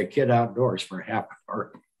than take a kid outdoors for a half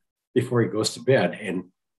hour before he goes to bed and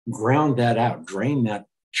ground that out, drain that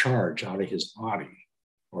charge out of his body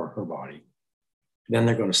or her body, then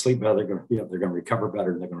they're going to sleep better, they're going to recover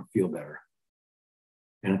better, and they're going to feel better.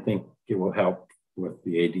 And I think it will help with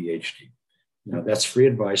the ADHD. Now, that's free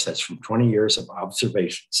advice. That's from 20 years of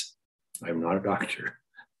observations. I'm not a doctor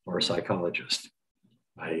or a psychologist.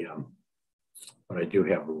 But I do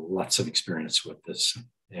have lots of experience with this,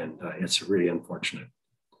 and it's really unfortunate.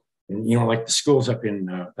 And, you know, like the schools up in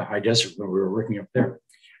the high desert when we were working up there,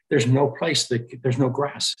 there's no place there's no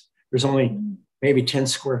grass. There's only maybe 10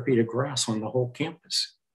 square feet of grass on the whole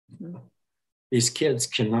campus. Mm-hmm. These kids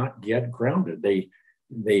cannot get grounded.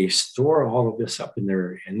 They store all of this up in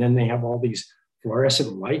there, and then they have all these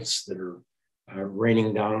fluorescent lights that are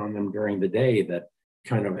raining down on them during the day that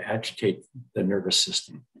kind of agitate the nervous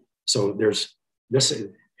system. So there's this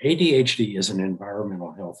ADHD is an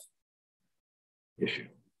environmental health issue.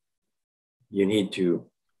 You need to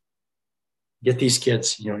get these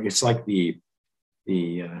kids, you know, it's like the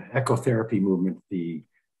ecotherapy movement, the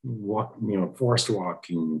walk, you know, forest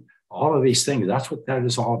walking, all of these things. That's what that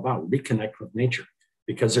is all about. Reconnect with nature,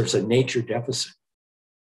 because there's a nature deficit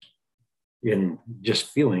in just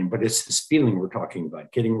feeling, but it's this feeling we're talking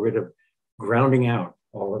about, getting rid of, grounding out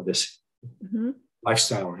all of this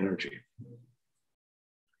lifestyle energy.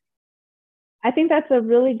 I think that's a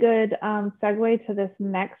really good segue to this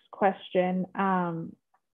next question.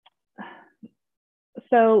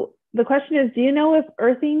 So the question is, do you know if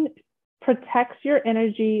earthing protects your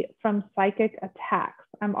energy from psychic attacks?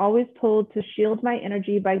 I'm always told to shield my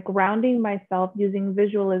energy by grounding myself using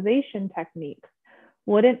visualization techniques.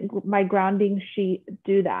 Wouldn't my grounding sheet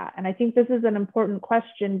do that? And I think this is an important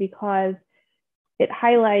question because it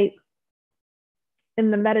highlights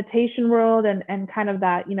in the meditation world and kind of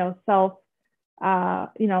that, you know,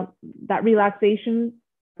 that relaxation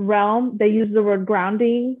realm, they use the word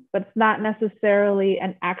grounding, but it's not necessarily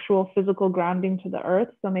an actual physical grounding to the earth.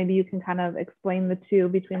 So maybe you can kind of explain the two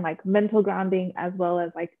between like mental grounding as well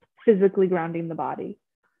as like physically grounding the body.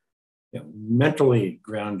 Yeah, mentally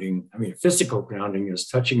grounding, I mean, physical grounding is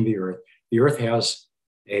touching the earth. The earth has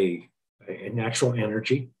a natural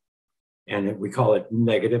energy, and we call it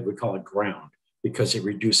negative, we call it ground, because it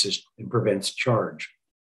reduces and prevents charge.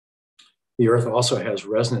 The earth also has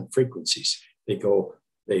resonant frequencies.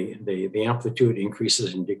 The amplitude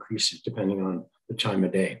increases and decreases depending on the time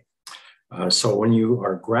of day. So when you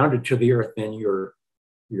are grounded to the earth, then your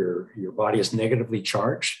body is negatively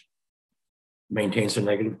charged, maintains a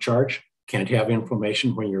negative charge, can't have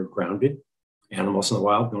inflammation when you're grounded. Animals in the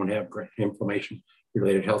wild don't have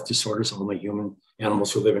inflammation-related health disorders, only human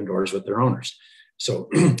animals who live indoors with their owners. So,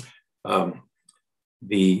 and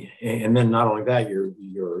then not only that, your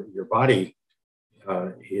body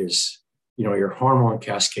is, you know, your hormone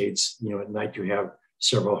cascades, you know, at night you have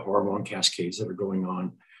several hormone cascades that are going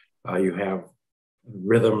on. You have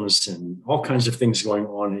rhythms and all kinds of things going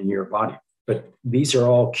on in your body. But these are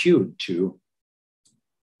all cued to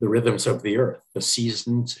the rhythms of the earth, the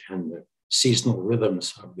seasons and the seasonal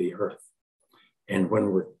rhythms of the earth. And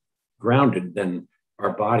when we're grounded, then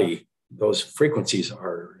our body, those frequencies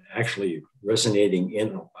are actually resonating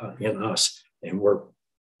in us, and we're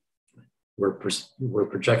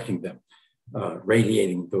projecting them,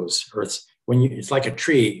 radiating those earths. It's like a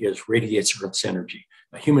tree radiates Earth's energy.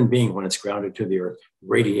 A human being, when it's grounded to the earth,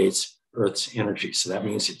 radiates Earth's energy. So that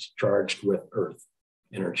means it's charged with Earth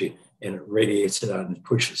energy, and it radiates it out and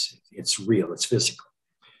pushes it. It's real, it's physical.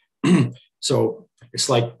 So it's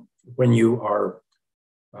like when you are,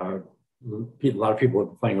 a lot of people have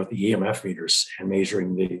been playing with the EMF meters and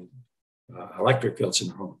measuring the electric fields in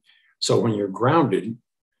the home. So when you're grounded,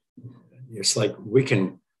 it's like we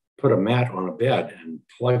can put a mat on a bed and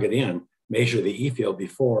plug it in, measure the E field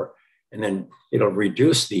before, and then it'll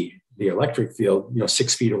reduce the electric field, you know,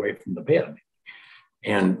 6 feet away from the bed.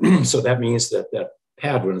 And so that means that that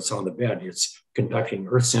pad, when it's on the bed, it's conducting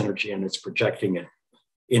Earth's energy and it's projecting it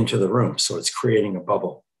into the room. So it's creating a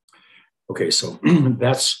bubble. Okay, so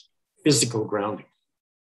that's physical grounding.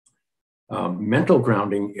 Mental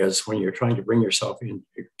grounding is when you're trying to bring yourself in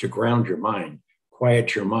to ground your mind,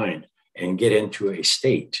 quiet your mind, and get into a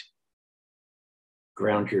state.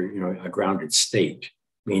 Ground your, a grounded state,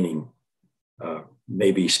 meaning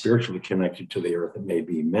maybe spiritually connected to the earth, it may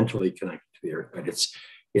be mentally connected to the earth, but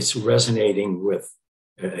it's resonating with,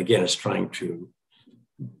 again, it's trying to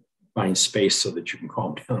find space so that you can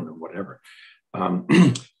calm down or whatever.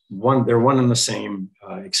 They're one and the same,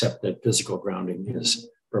 except that physical grounding is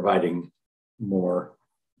providing more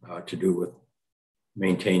to do with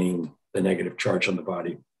maintaining the negative charge on the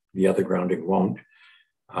body. The other grounding won't,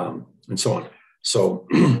 and so on. So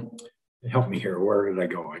help me here. Where did I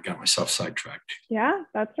go? I got myself sidetracked. Yeah,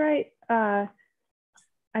 that's right.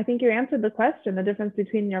 I think you answered the question, the difference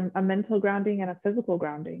between a mental grounding and a physical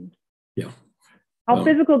grounding. Yeah. How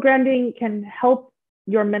physical grounding can help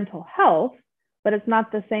your mental health, but it's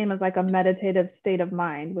not the same as like a meditative state of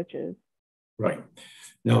mind, which is. Right.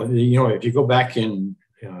 Now, if you go back in,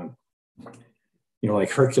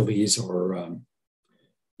 like Hercules or,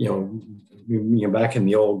 back in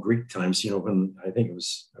the old Greek times, when I think it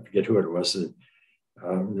was, I forget who it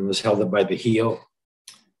was held up by the heel.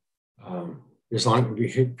 As long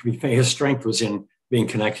his strength was in being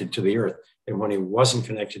connected to the earth. And when he wasn't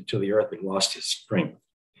connected to the earth, he lost his strength.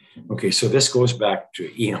 Okay, so this goes back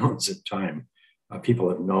to eons of time. People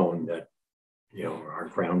have known that, our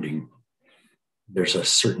grounding, there's a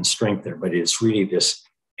certain strength there, but it's really this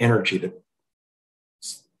energy that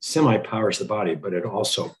semi-powers the body, but it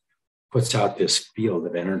also puts out this field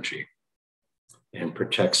of energy and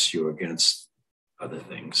protects you against other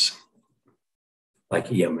things like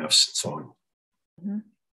EMFs and so on. Mm-hmm.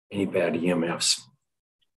 Any bad EMFs,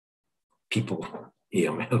 people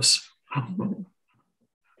EMFs.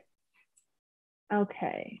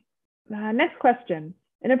 Okay. Next question.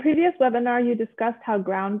 In a previous webinar, you discussed how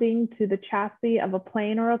grounding to the chassis of a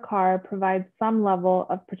plane or a car provides some level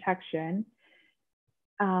of protection,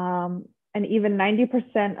 and even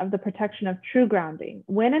 90% of the protection of true grounding.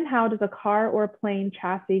 When and how does a car or plane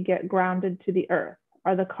chassis get grounded to the earth?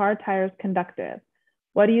 Are the car tires conductive?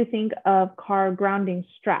 What do you think of car grounding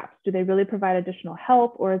straps? Do they really provide additional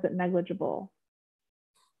help, or is it negligible?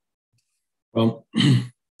 Well,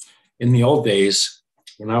 in the old days,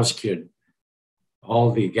 when I was a kid,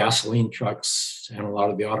 all the gasoline trucks and a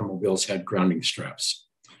lot of the automobiles had grounding straps,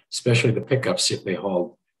 especially the pickups if they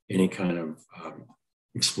hauled any kind of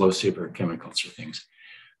explosive or chemicals or things.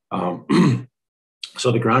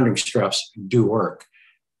 So the grounding straps do work.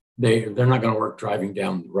 They're not going to work driving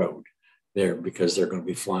down the road there because they're going to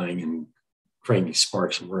be flying and creating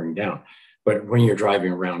sparks and wearing down. But when you're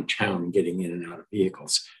driving around town and getting in and out of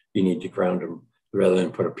vehicles, you need to ground them rather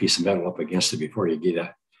than put a piece of metal up against it before you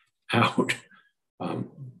get out.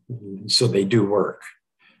 So they do work,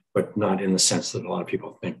 but not in the sense that a lot of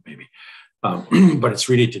people think maybe. But it's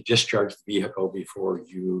really to discharge the vehicle before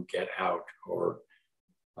you get out or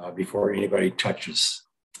before anybody touches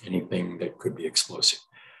anything that could be explosive.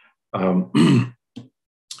 When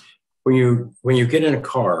you get in a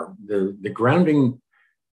car, the grounding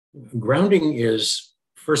is,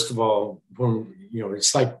 first of all, when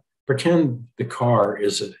it's like pretend the car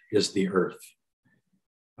is the earth.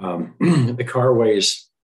 The car weighs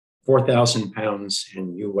 4,000 pounds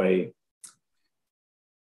and you weigh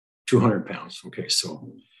 200 pounds. Okay,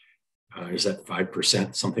 so is that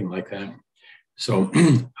 5%, something like that? So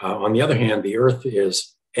on the other hand, the earth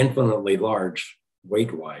is infinitely large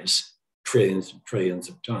weight-wise, trillions and trillions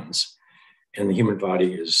of tons, and the human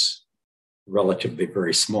body is relatively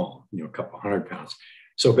very small, a couple hundred pounds.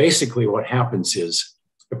 So basically what happens is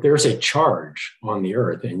if there's a charge on the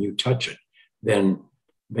earth and you touch it, then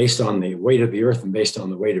based on the weight of the earth and based on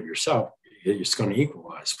the weight of yourself, it's going to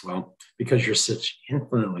equalize. Well, because you're such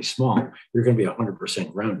infinitely small, you're going to be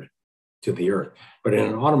 100% grounded to the earth. But in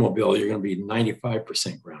an automobile, you're going to be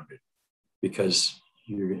 95% grounded because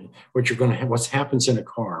what happens in a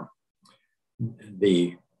car,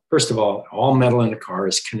 first of all metal in a car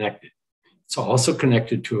is connected. It's also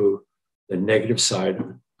connected to the negative side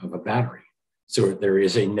of a battery. So there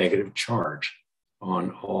is a negative charge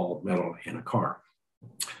on all metal in a car.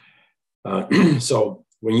 So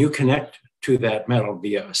when you connect to that metal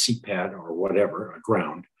via a seat pad or whatever, a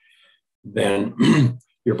ground, then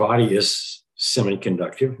your body is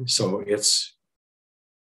semi-conductive. So it's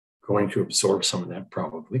going to absorb some of that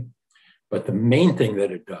probably. But the main thing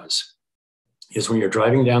that it does is when you're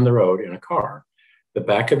driving down the road in a car, the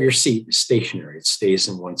back of your seat is stationary. It stays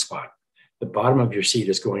in one spot. the bottom of your seat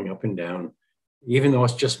is going up and down, even though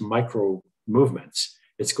it's just micro movements,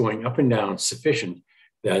 it's going up and down sufficient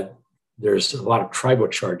that there's a lot of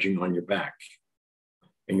tribocharging on your back.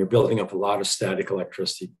 And you're building up a lot of static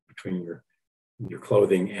electricity between your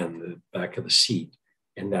clothing and the back of the seat.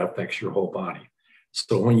 And that affects your whole body.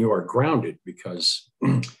 So when you are grounded, because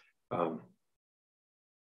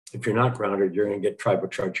if you're not grounded, you're going to get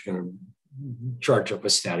tribocharged, you're going to charge up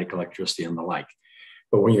with static electricity and the like.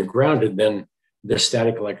 But when you're grounded, then the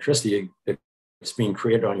static electricity that's being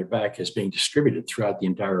created on your back is being distributed throughout the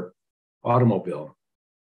entire automobile.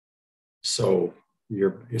 So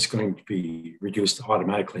it's going to be reduced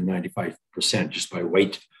automatically 95% just by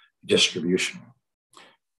weight distribution.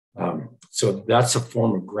 So that's a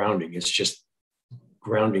form of grounding. It's just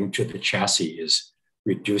grounding to the chassis is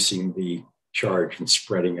reducing the charge and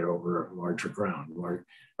spreading it over a larger ground, or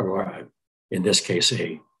in this case,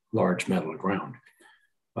 a large metal ground.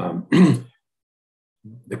 The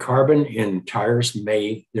carbon in tires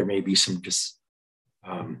there may be some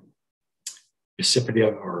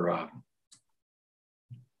dissipative or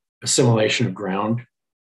assimilation of ground.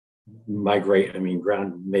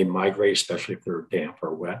 Ground may migrate, especially if they're damp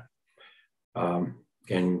or wet,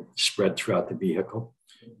 and spread throughout the vehicle.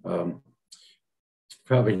 It's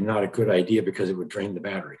probably not a good idea because it would drain the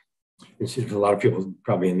battery. A lot of people,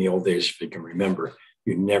 probably in the old days, if they can remember,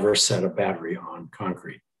 you never set a battery on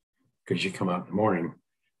concrete because you come out in the morning,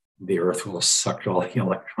 the earth will have sucked all the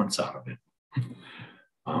electrons out of it.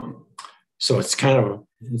 So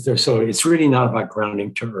it's really not about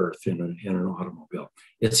grounding to earth in an automobile.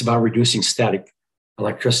 It's about reducing static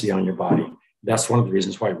electricity on your body. That's one of the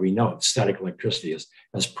reasons why we know static electricity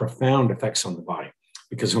has profound effects on the body.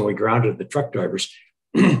 Because when we grounded the truck drivers,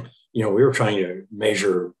 we were trying to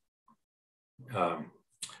measure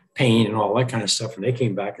pain and all that kind of stuff. And they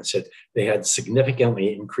came back and said they had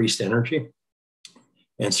significantly increased energy.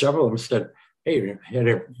 And several of them said, hey, you had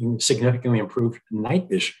a significantly improved night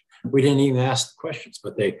vision. We didn't even ask the questions,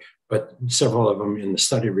 but several of them in the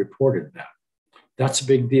study reported that. That's a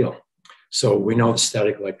big deal. So we know that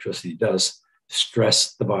static electricity does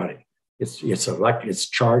stress the body. It's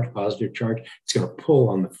charged, positive charge. It's going to pull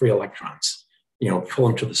on the free electrons, pull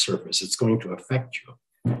them to the surface. It's going to affect you.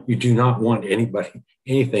 You do not want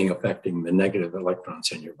anything affecting the negative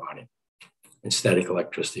electrons in your body. And static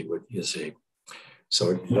electricity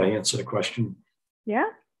So did I answer the question?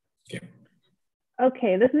 Yeah. Okay.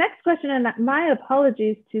 Okay, this next question, and my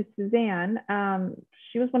apologies to Suzanne.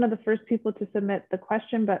 She was one of the first people to submit the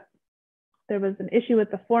question, but there was an issue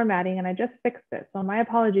with the formatting and I just fixed it. So my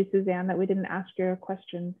apologies, Suzanne, that we didn't ask your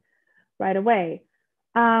question right away.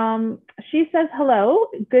 She says, hello,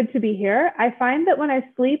 good to be here. I find that when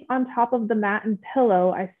I sleep on top of the mat and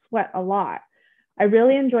pillow, I sweat a lot. I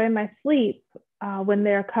really enjoy my sleep when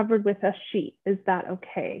they're covered with a sheet. Is that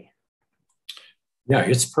okay? Yeah,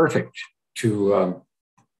 it's perfect to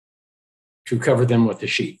cover them with a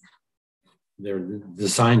sheet. They're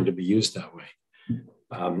designed to be used that way.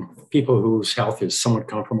 People whose health is somewhat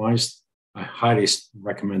compromised, I highly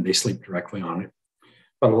recommend they sleep directly on it.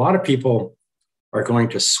 But a lot of people are going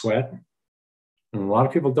to sweat, and a lot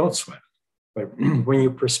of people don't sweat. But when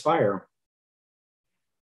you perspire,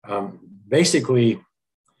 basically,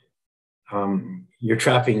 you're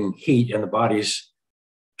trapping heat and the body's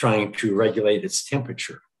trying to regulate its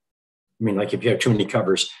temperature. Like if you have too many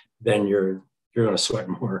covers, then you're going to sweat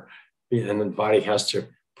more, and the body has to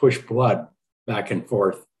push blood back and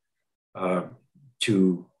forth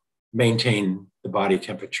to maintain the body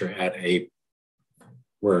temperature at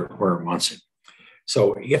where it wants it.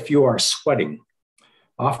 So if you are sweating,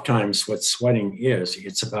 oftentimes what sweating is,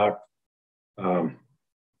 it's about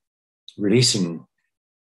releasing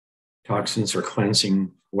toxins or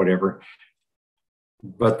cleansing, whatever.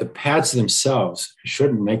 But the pads themselves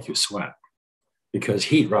shouldn't make you sweat because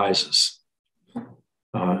heat rises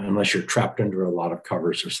unless you're trapped under a lot of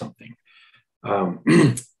covers or something.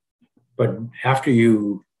 But after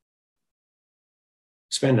you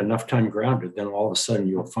spend enough time grounded, then all of a sudden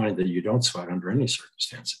you'll find that you don't sweat under any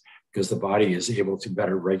circumstance because the body is able to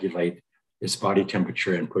better regulate its body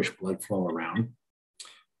temperature and push blood flow around.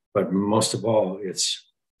 But most of all, it's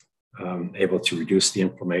able to reduce the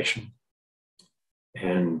inflammation.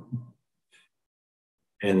 And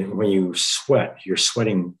when you sweat, you're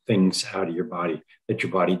sweating things out of your body that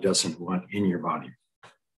your body doesn't want in your body.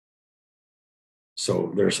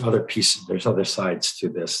 So there's other sides to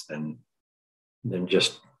this than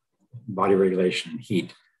just body regulation and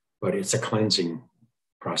heat, but it's a cleansing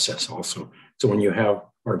process also. So when you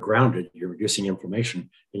are grounded, you're reducing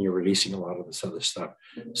inflammation and you're releasing a lot of this other stuff.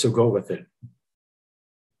 So go with it.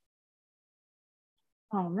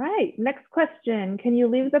 All right, next question. Can you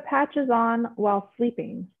leave the patches on while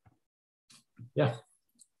sleeping? Yeah,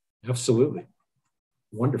 absolutely.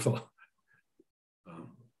 Wonderful.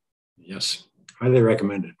 Yes, highly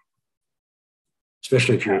recommended,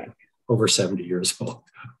 especially if you're over 70 years old.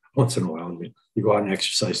 Once in a while, you go out and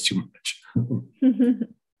exercise too much.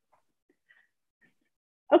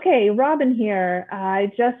 Okay, Robin here.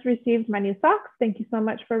 I just received my new socks. Thank you so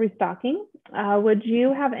much for restocking. Would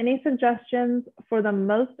you have any suggestions for the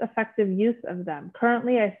most effective use of them?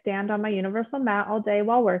 Currently, I stand on my universal mat all day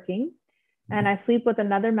while working, and I sleep with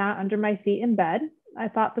another mat under my feet in bed. I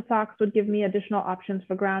thought the socks would give me additional options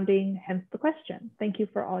for grounding, hence the question. Thank you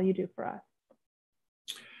for all you do for us.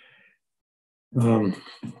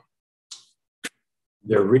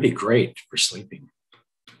 They're really great for sleeping.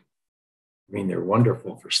 I mean, they're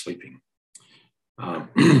wonderful for sleeping.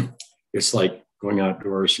 It's like going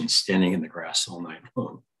outdoors and standing in the grass all night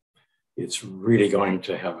long. It's really going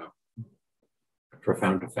to have a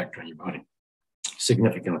profound effect on your body,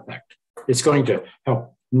 significant effect. It's going to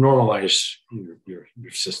help normalize your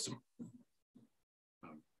system.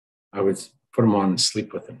 I would put them on and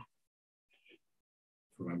sleep with them.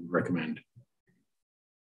 I would recommend.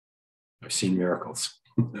 I've seen miracles.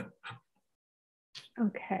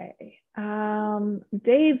 Okay.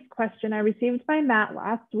 Dave's question, I received my mat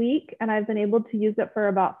last week and I've been able to use it for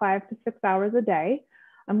about 5 to 6 hours a day.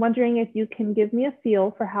 I'm wondering if you can give me a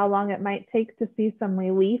feel for how long it might take to see some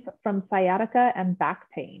relief from sciatica and back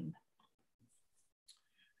pain.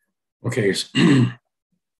 Okay.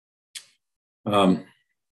 I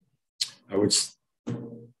would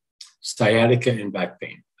sciatica and back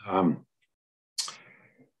pain.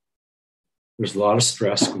 There's a lot of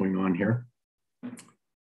stress going on here.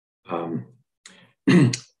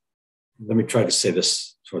 Let me try to say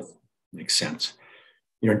this so it makes sense.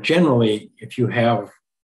 You know, generally, if you have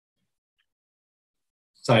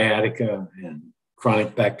sciatica and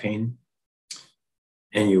chronic back pain,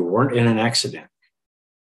 and you weren't in an accident,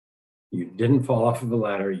 you didn't fall off of a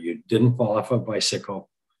ladder, you didn't fall off a bicycle,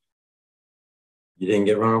 you didn't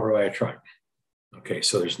get run over by a truck. Okay,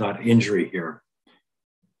 so there's not injury here.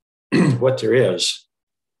 What there is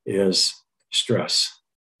stress.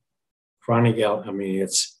 Chronic,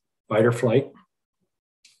 it's fight or flight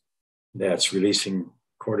that's releasing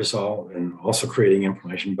cortisol and also creating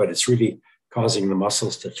inflammation, but it's really causing the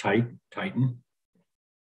muscles to tighten.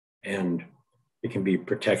 And it can be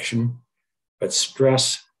protection, but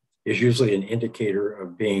stress is usually an indicator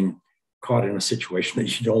of being caught in a situation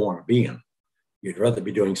that you don't want to be in. You'd rather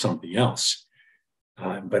be doing something else.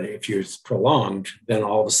 But if it's prolonged, then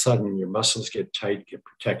all of a sudden your muscles get tight, get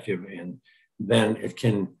protective, and then it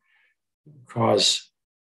can cause,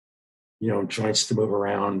 joints to move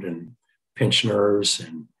around and pinch nerves,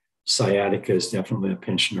 and sciatica is definitely a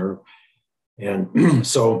pinch nerve. And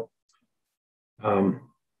so I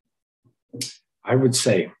would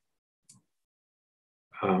say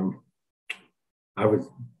I would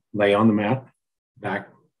lay on the mat, back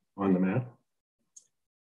on the mat.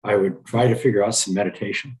 I would try to figure out some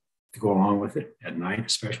meditation to go along with it at night,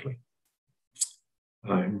 especially.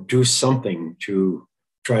 Do something to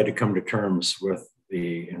try to come to terms with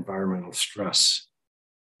the environmental stress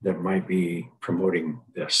that might be promoting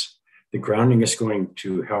this. The grounding is going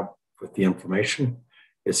to help with the inflammation.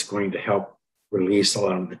 It's going to help release a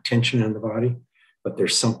lot of the tension in the body, but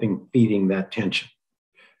there's something feeding that tension.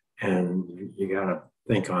 And you got to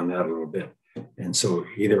think on that a little bit. And so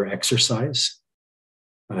either exercise,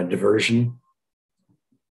 diversion,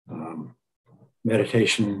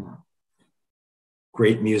 meditation,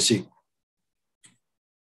 great music,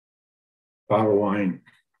 bottle of wine.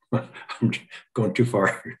 I'm going too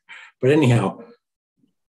far. But anyhow,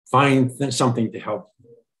 find something to help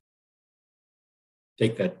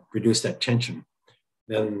reduce that tension.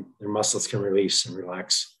 Then their muscles can release and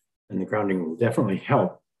relax, and the grounding will definitely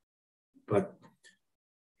help. But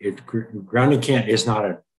grounding is not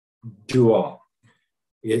a do-all.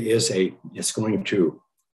 It's going to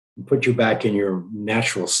put you back in your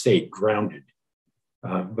natural state, grounded.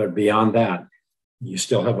 But beyond that, you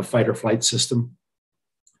still have a fight or flight system.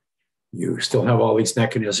 You still have all these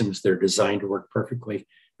mechanisms that are designed to work perfectly.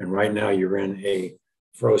 And right now you're in a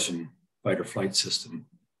frozen fight or flight system.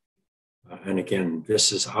 And again,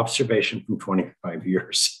 this is observation from 25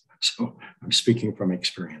 years. So I'm speaking from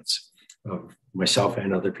experience of myself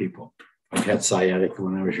and other people. I've had sciatica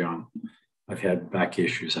when I was young. I've had back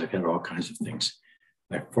issues. I've had all kinds of things.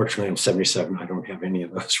 Fortunately, I'm 77. I don't have any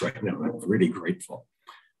of those right now. I'm really grateful.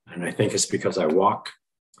 And I think it's because I walk.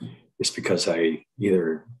 It's because I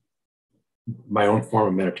either my own form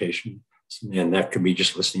of meditation, and that could be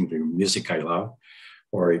just listening to music I love,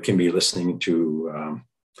 or it can be listening to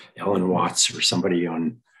Ellen Watts or somebody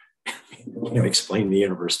on, explain the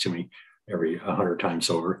universe to me every 100 times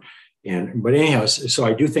over. But anyhow, so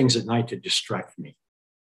I do things at night to distract me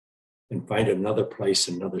and find another place,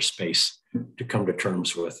 another space to come to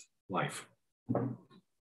terms with life.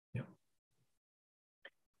 Yeah.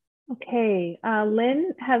 Okay,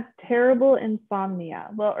 Lynn has terrible insomnia.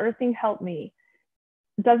 Will earthing help me?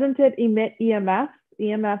 Doesn't it emit EMFs?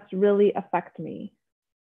 EMFs really affect me.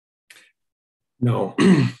 No.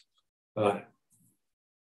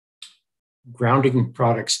 Grounding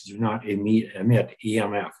products do not emit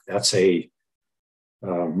EMF. That's a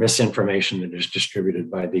misinformation that is distributed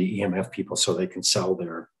by the EMF people so they can sell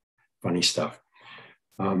their funny stuff.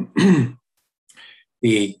 When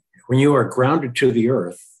you are grounded to the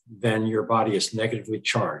earth, then your body is negatively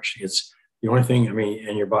charged. It's the only thing,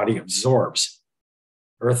 and your body absorbs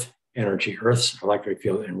earth energy, earth's electric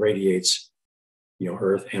field, and radiates,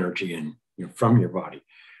 earth energy and from your body.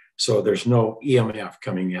 So there's no EMF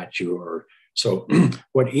coming at you. So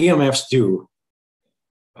what EMFs do,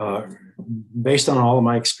 based on all of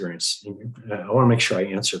my experience, I want to make sure I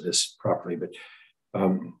answer this properly, but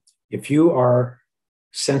if you are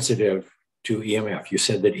sensitive to EMF, you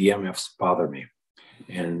said that EMFs bother me.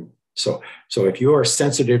 And so if you are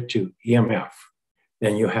sensitive to EMF,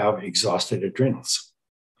 then you have exhausted adrenals.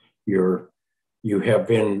 You have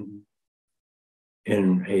been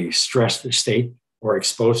in a stressed state or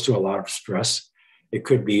exposed to a lot of stress. It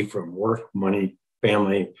could be from work, money,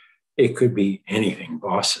 family. It could be anything,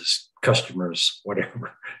 bosses, customers,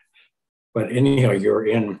 whatever. But anyhow, you're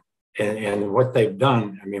in, and what they've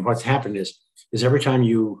done, what's happened is every time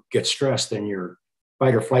you get stressed, then your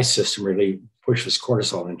fight or flight system really pushes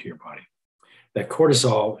cortisol into your body. That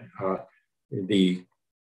cortisol, the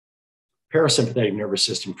parasympathetic nervous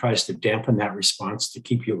system tries to dampen that response to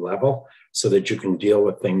keep you level so that you can deal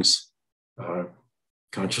with things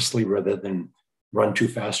consciously rather than run too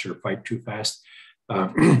fast or fight too fast.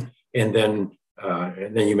 And then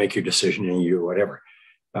you make your decision and you do whatever.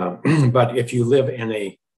 But if you live in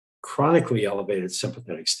a chronically elevated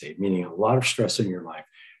sympathetic state, meaning a lot of stress in your life,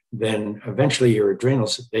 then eventually your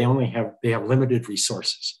adrenals, they have limited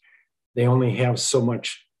resources. They only have so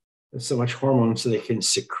much hormones they can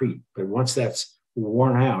secrete. But once that's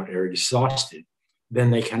worn out or exhausted,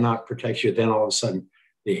 then they cannot protect you. Then all of a sudden,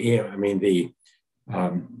 the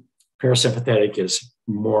parasympathetic is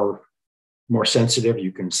more sensitive.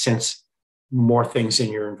 You can sense more things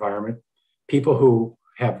in your environment. People who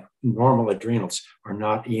have normal adrenals are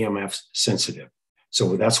not EMF sensitive.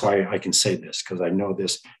 So that's why I can say this, because I know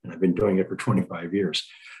this and I've been doing it for 25 years.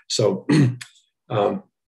 So,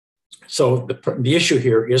 so the issue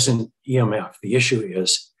here isn't EMF. The issue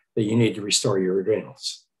is that you need to restore your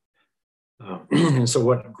adrenals. And so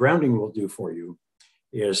what grounding will do for you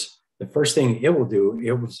is the first thing it will do,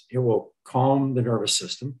 it will calm the nervous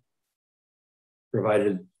system,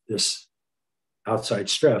 provided this outside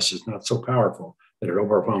stress is not so powerful that it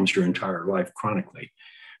overwhelms your entire life chronically.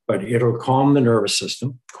 But it'll calm the nervous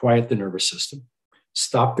system, quiet the nervous system,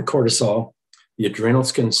 stop the cortisol. The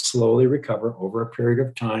adrenals can slowly recover over a period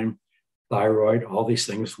of time. Thyroid, all these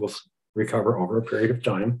things will recover over a period of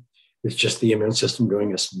time. It's just the immune system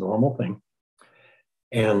doing its normal thing.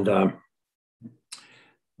 And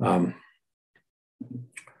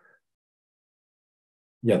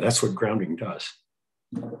yeah, that's what grounding does.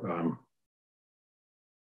 Where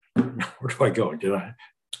do I go? Did I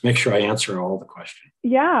make sure I answer all the questions?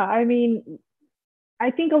 Yeah,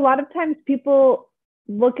 I think a lot of times people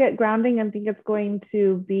look at grounding and think it's going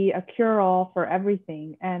to be a cure-all for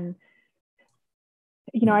everything. And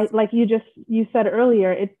like you said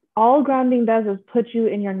earlier, it's all grounding does is put you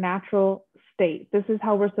in your natural state. This is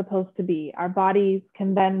how we're supposed to be. Our bodies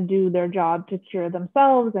can then do their job to cure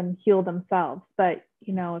themselves and heal themselves. But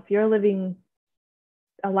if you're living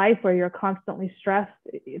a life where you're constantly stressed,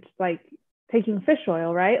 it's like taking fish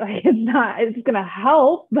oil, right? Like it's going to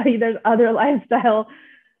help, but there's other lifestyle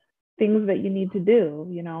things that you need to do,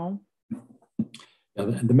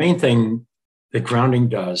 The main thing that grounding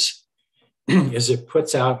does is it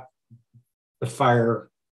puts out the fire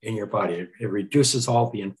in your body. It reduces all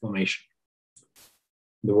the inflammation.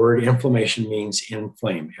 The word inflammation means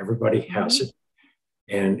inflame. Everybody has it.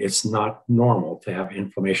 And it's not normal to have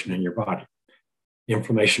inflammation in your body.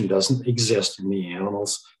 Inflammation doesn't exist in the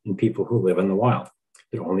animals and people who live in the wild.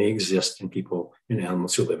 It only exists in people and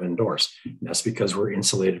animals who live indoors. And that's because we're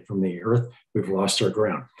insulated from the earth. We've lost our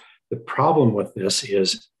ground. The problem with this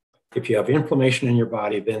is if you have inflammation in your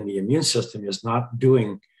body, then the immune system is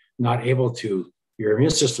your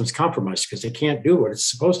immune system's compromised because it can't do what it's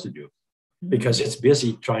supposed to do. because it's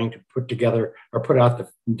busy trying to put together or put out the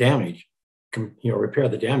damage, repair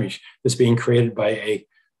the damage that's being created by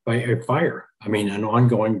a fire. I mean, an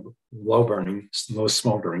ongoing low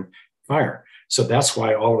smoldering fire. So that's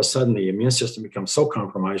why all of a sudden the immune system becomes so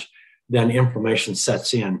compromised, then inflammation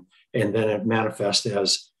sets in, and then it manifests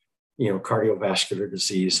as, cardiovascular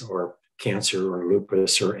disease or cancer or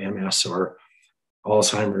lupus or MS or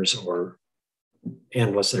Alzheimer's or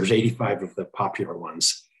endless. There's 85 of the popular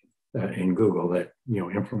ones in Google that,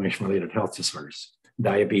 inflammation-related health disorders,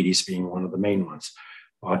 diabetes being one of the main ones,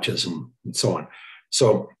 autism, and so on.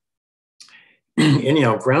 So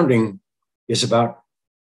anyhow, grounding is about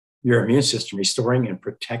your immune system, restoring and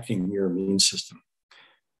protecting your immune system.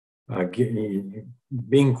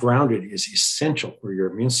 Being grounded is essential for your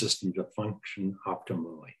immune system to function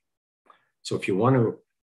optimally. So if you want to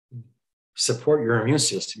support your immune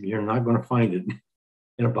system, you're not going to find it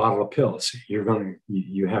in a bottle of pills.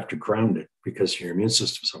 You have to ground it because your immune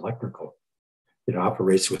system is electrical. It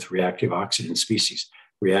operates with reactive oxygen species,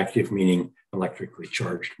 reactive meaning electrically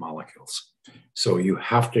charged molecules. So you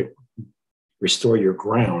have to restore your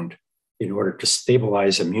ground in order to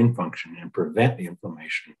stabilize immune function and prevent the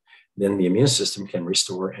inflammation. Then the immune system can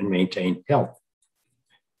restore and maintain health.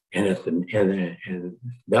 And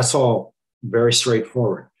that's all very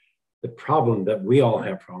straightforward. The problem that we all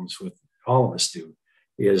have problems with, all of us do,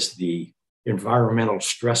 is the environmental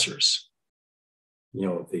stressors.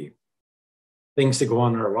 The things that go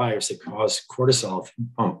on in our lives that cause cortisol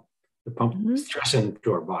to pump stress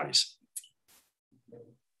into our bodies.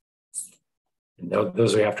 And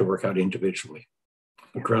those we have to work out individually.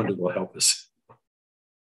 The grounded will help us.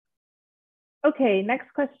 Okay,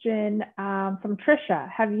 next question from Trisha.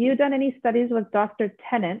 Have you done any studies with Dr.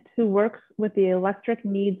 Tennant, who works with the electric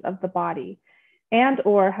needs of the body? And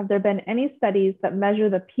or have there been any studies that measure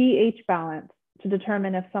the pH balance to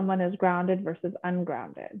determine if someone is grounded versus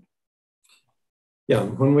ungrounded? Yeah,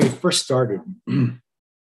 when we first started,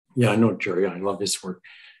 yeah, I know Jerry, I love his work.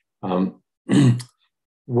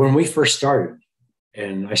 When we first started,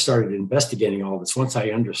 and I started investigating all this, once I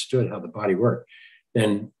understood how the body worked,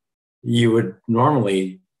 then you would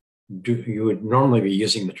normally be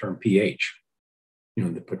using the term pH,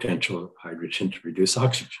 the potential of hydrogen to reduce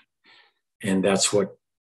oxygen, and that's what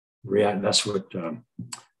reaction,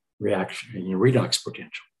 redox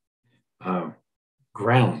potential.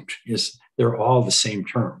 Ground is, they're all the same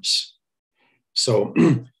terms. So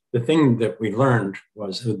the thing that we learned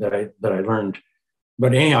was that I learned,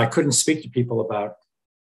 but anyhow, I couldn't speak to people about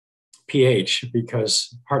pH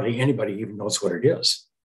because hardly anybody even knows what it is.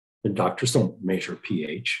 The doctors don't measure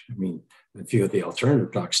pH. I mean, a few of the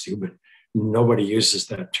alternative docs do, but nobody uses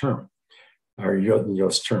that term or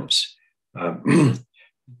those terms.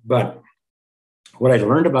 But what I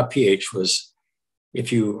learned about pH was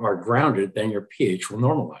if you are grounded, then your pH will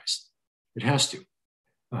normalize. It has to.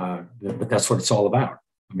 But that's what it's all about.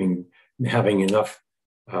 I mean, having enough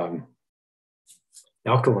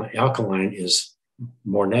alkaline is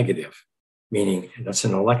more negative, meaning that's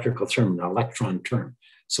an electrical term, an electron term.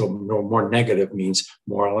 So more negative means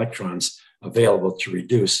more electrons available to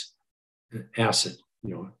reduce acid.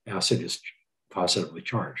 Acid is positively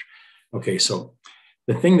charged. Okay, so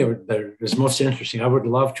the thing that is most interesting, I would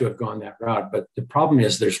love to have gone that route, but the problem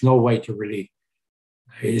is there's no way to really,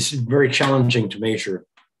 it's very challenging to measure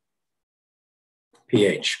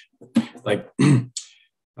pH. Like,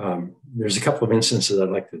 there's a couple of instances I'd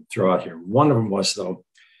like to throw out here. One of them was, though,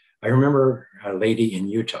 I remember a lady in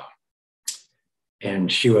Utah,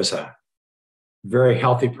 and she was a very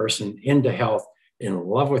healthy person, into health, in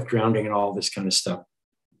love with grounding and all this kind of stuff.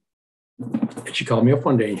 And she called me up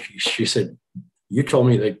one day and she said, "You told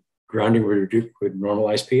me that grounding would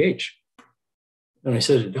normalize pH." And I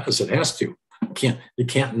said, "It does, it has to. It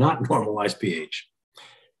can't not normalize pH."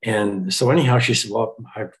 And so anyhow, she said, "Well,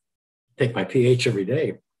 I take my pH every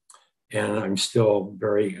day and I'm still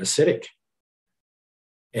very acidic."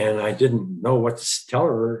 And I didn't know what to tell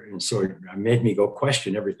her. And so it made me go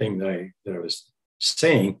question everything that I was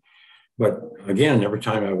saying. But again, every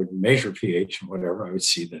time I would measure pH and whatever, I would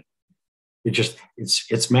see that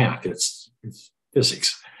it's math, it's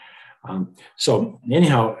physics. So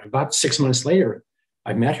anyhow, about 6 months later,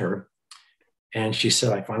 I met her and she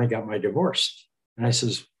said, "I finally got my divorce." And I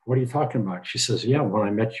says, "What are you talking about?" She says, "Yeah, when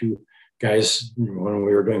I met you guys, when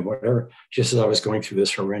we were doing whatever," she says, "I was going through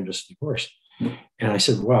this horrendous divorce." And I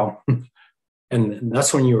said, "Well," and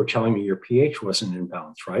that's when you were telling me your pH wasn't in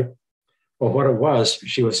balance, right? Well, what it was,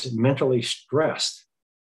 she was mentally stressed,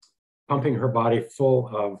 pumping her body full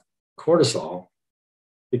of cortisol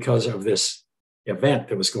because of this event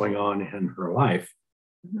that was going on in her life.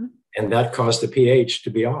 Mm-hmm. And that caused the pH to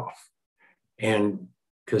be off. And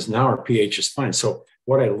because now our pH is fine. So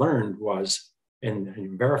what I learned was,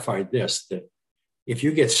 and verified this, that if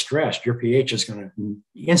you get stressed, your pH is going to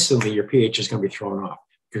instantly, your pH is going to be thrown off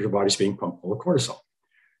because your body's being pumped full of cortisol.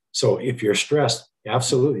 So if you're stressed,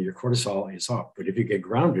 absolutely, your cortisol is off. But if you get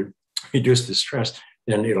grounded, reduce the stress,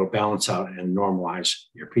 then it'll balance out and normalize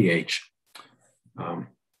your pH.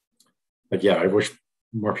 But yeah, I wish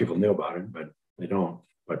more people knew about it, but they don't.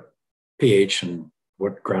 But pH and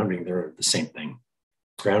what grounding, they're the same thing.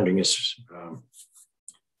 Grounding is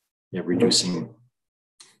reducing.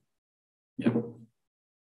 Yeah.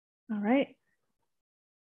 All right.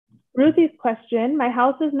 Ruthie's question, my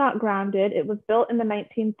house is not grounded. It was built in the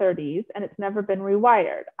 1930s and it's never been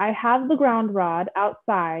rewired. I have the ground rod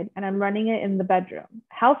outside and I'm running it in the bedroom.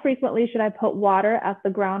 How frequently should I put water at the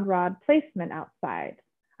ground rod placement outside?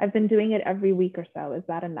 I've been doing it every week or so. Is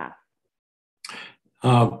that enough?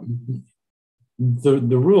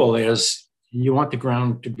 The rule is you want the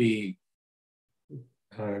ground to be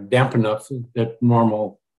damp enough that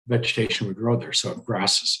normal vegetation would grow there. So if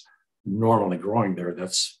grass is normally growing there,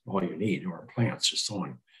 that's all you need, or plants or so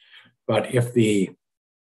on. But if the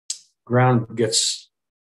ground gets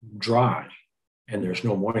dry and there's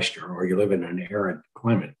no moisture, or you live in an arid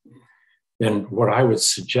climate, then what I would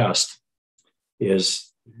suggest is,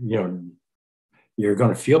 you're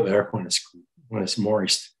going to feel better when it's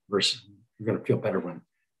moist versus you're going to feel better when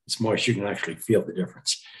it's moist. You can actually feel the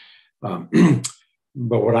difference.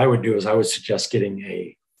 But what I would do is I would suggest getting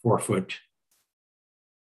a 4-foot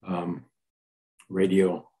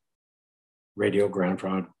radio ground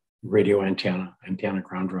rod, radio antenna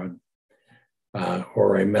ground rod,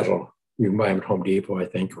 or a metal. You can buy them at Home Depot, I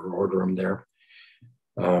think, or order them there,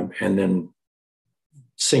 and then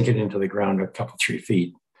sink it into the ground a couple 3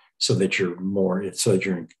 feet, so that you're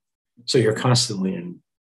constantly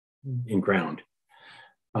in ground,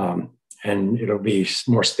 and it'll be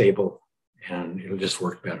more stable and it'll just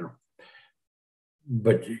work better.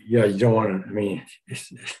 But yeah, you don't want to. I mean,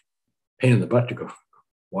 it's pain in the butt to go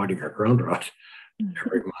watering your ground rod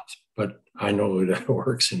every month. But I know that it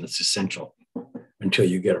works and it's essential until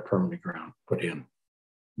you get a permanent ground put in.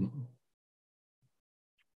 Mm-hmm.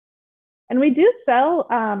 And we do sell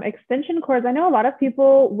extension cords. I know a lot of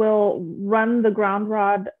people will run the ground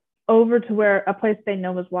rod over to where a place they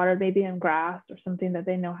know is watered, maybe in grass or something that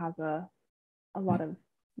they know has a lot of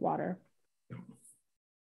water.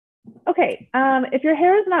 Okay, if your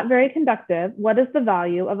hair is not very conductive, what is the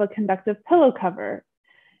value of a conductive pillow cover?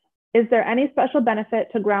 Is there any special benefit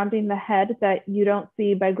to grounding the head that you don't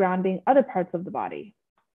see by grounding other parts of the body?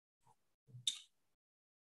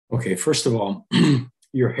 Okay, first of all,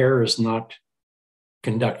 your hair is not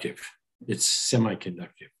conductive. It's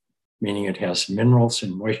semi-conductive, meaning it has minerals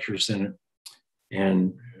and moistures in it,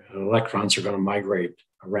 and electrons are going to migrate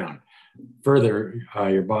around. Further,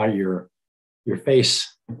 your body, your face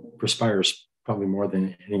perspires probably more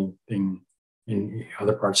than anything in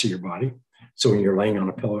other parts of your body. So when you're laying on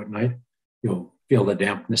a pillow at night, you'll feel the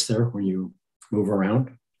dampness there when you move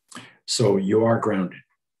around. So you are grounded.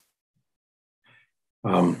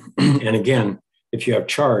 And again, if you have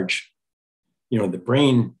charge, the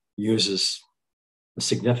brain uses a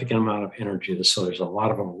significant amount of energy. So there's a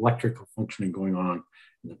lot of electrical functioning going on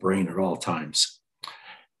in the brain at all times.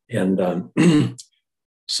 And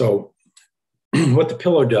so what the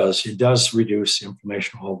pillow does, it does reduce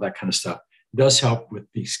inflammation, all that kind of stuff. It does help with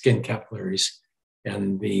the skin capillaries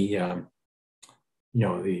and the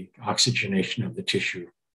oxygenation of the tissue,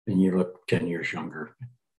 and you look 10 years younger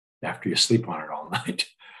after you sleep on it all night.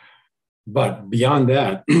 But beyond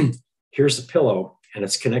that, here's the pillow, and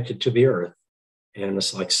it's connected to the earth, and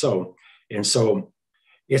it's like so. And so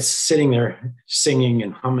it's sitting there singing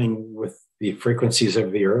and humming with the frequencies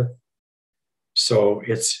of the earth. So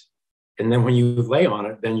and then when you lay on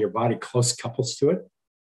it, then your body close couples to it.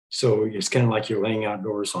 So it's kind of like you're laying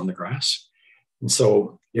outdoors on the grass. And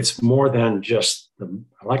so it's more than just the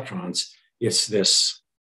electrons. It's this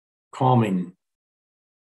calming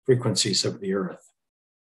frequencies of the earth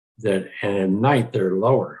and at night they're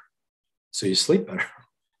lower. So you sleep better.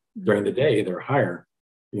 During the day, they're higher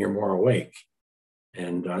and you're more awake.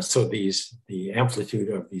 And so the amplitude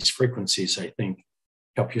of these frequencies, I think,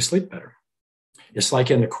 help you sleep better. It's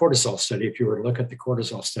like in the cortisol study. If you were to look at the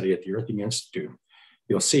cortisol study at the Earthing Institute,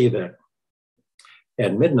 you'll see that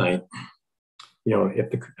at midnight,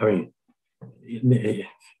 and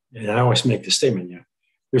I always make the statement,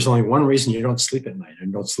 there's only one reason you don't sleep at night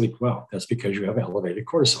and don't sleep well. That's because you have elevated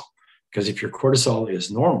cortisol. Because if your cortisol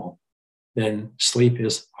is normal, then sleep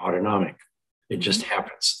is autonomic. It just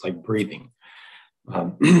happens, like breathing,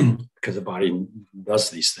 because the body does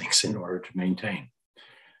these things in order to maintain.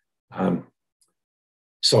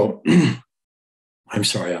 So I'm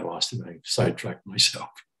sorry, I lost it. I sidetracked myself.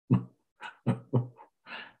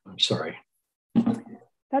 I'm sorry.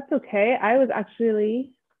 That's okay. I was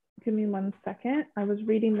actually, give me 1 second. I was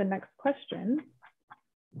reading the next question.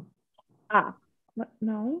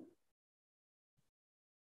 No.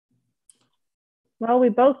 Well, we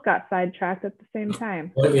both got sidetracked at the same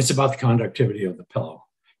time. Well, it's about the conductivity of the pillow.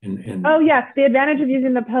 Oh, yes, the advantage of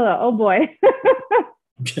using the pillow. Oh, boy.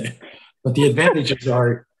 Okay. But the advantages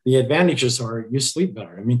are you sleep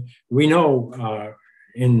better. I mean, we know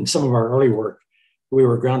in some of our early work, we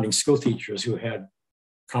were grounding school teachers who had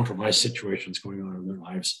compromised situations going on in their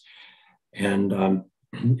lives. And a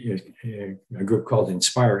group called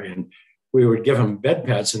Inspire, and we would give them bed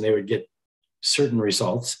pads and they would get certain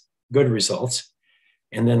results, good results.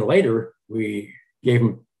 And then later we gave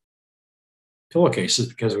them pillowcases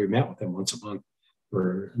because we met with them once a month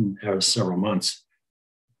for several months.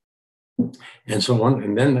 And so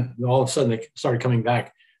and then all of a sudden they started coming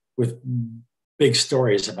back with big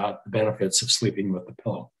stories about the benefits of sleeping with the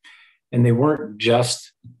pillow. And they weren't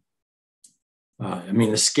just,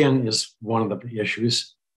 the skin is one of the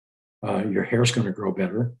issues. Your hair is going to grow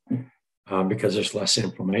better because there's less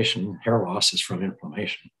inflammation. Hair loss is from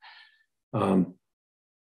inflammation.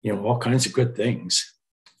 All kinds of good things.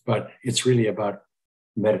 But it's really about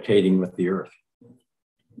meditating with the earth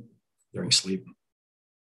during sleep.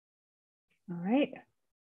 All right.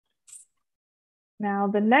 Now,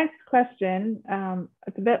 the next question,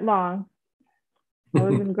 it's a bit long. I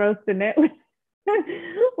was engrossed in it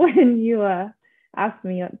when you asked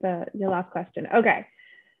me your last question. Okay.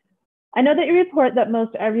 I know that you report that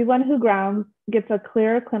most everyone who grounds gets a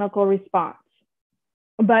clear clinical response.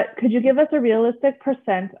 But could you give us a realistic %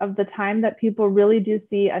 of the time that people really do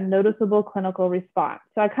see a noticeable clinical response?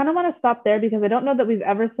 So I kind of want to stop there because I don't know that we've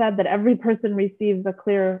ever said that every person receives a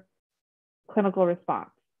clear clinical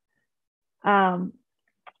response.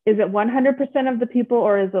 Is it 100% of the people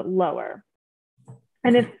or is it lower?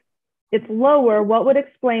 And if it's lower, what would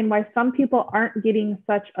explain why some people aren't getting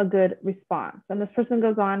such a good response? And this person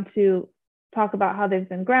goes on to talk about how they've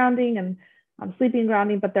been grounding and sleeping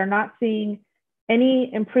grounding, but they're not seeing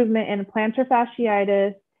any improvement in plantar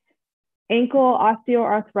fasciitis, ankle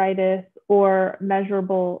osteoarthritis, or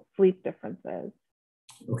measurable sleep differences.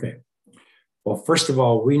 Okay. Well, first of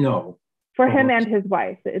all, we know. For him and his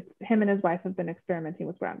wife. It's him and his wife have been experimenting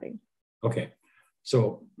with grounding. Okay.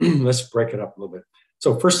 So let's break it up a little bit.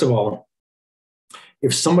 So first of all,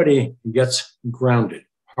 if somebody gets grounded,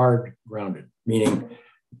 hard grounded, meaning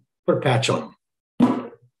put a patch on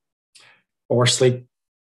them or sleep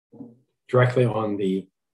directly on the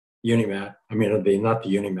unimat, not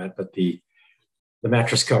the unimat, but the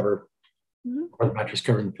mattress cover or the mattress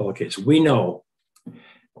cover in the pillowcase, we know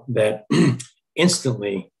that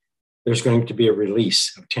instantly there's going to be a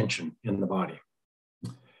release of tension in the body.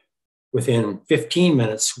 Within 15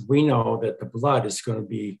 minutes, we know that the blood is going to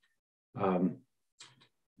be,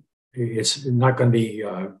 it's not going to be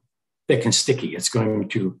thick and sticky.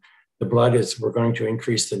 We're going to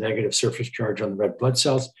increase the negative surface charge on the red blood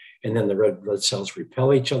cells, and then the red blood cells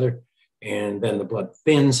repel each other, and then the blood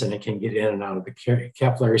thins and it can get in and out of the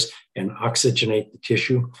capillaries and oxygenate the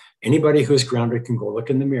tissue. Anybody who's grounded can go look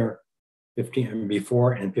in the mirror 15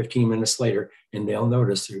 before and 15 minutes later, and they'll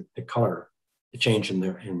notice the color, the change in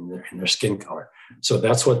their skin color. So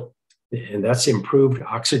that's improved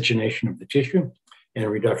oxygenation of the tissue and a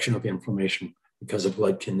reduction of inflammation because the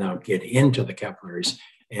blood can now get into the capillaries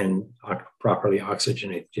and properly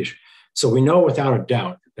oxygenate the tissue. So we know without a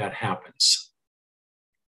doubt that happens.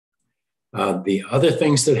 The other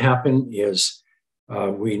things that happen is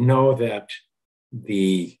we know that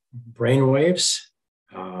the brain waves,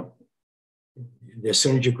 as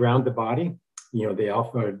soon as you ground the body, the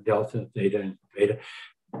alpha, delta, theta, and beta.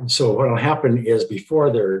 So what will happen is before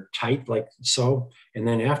they're tight like so, and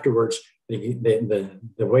then afterwards, the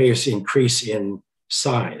waves increase in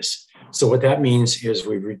size. So what that means is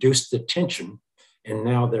we've reduced the tension, and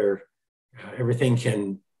now everything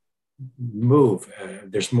can move.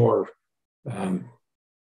 There's more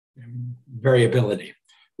variability.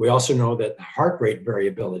 We also know that the heart rate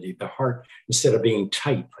variability, the heart, instead of being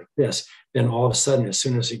tight like this, then all of a sudden, as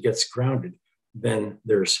soon as it gets grounded, then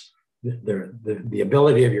there's the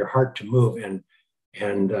ability of your heart to move and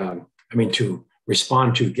to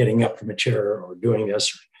respond to getting up from a chair or doing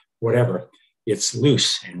this or whatever. It's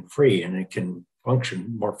loose and free, and it can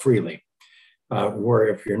function more freely. Where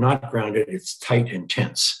if you're not grounded, it's tight and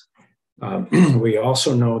tense. We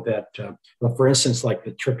also know that, for instance, like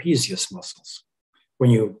the trapezius muscles, when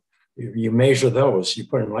you measure those, you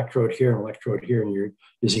put an electrode here and an electrode here, and you're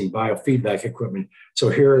using biofeedback equipment. So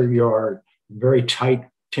here you are very tight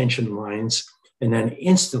tension lines. And then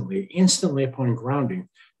instantly upon grounding,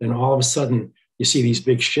 then all of a sudden you see these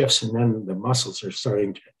big shifts, and then the muscles are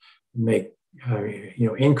starting to make,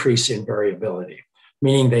 increase in variability,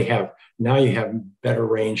 meaning now you have better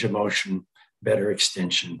range of motion, better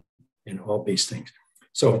extension, and all these things.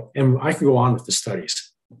 So, and I can go on with the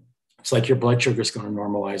studies. It's like your blood sugar is going to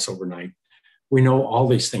normalize overnight. We know all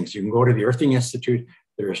these things. You can go to the Earthing Institute.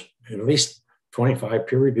 There's at least 25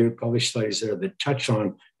 peer-reviewed published studies there that touch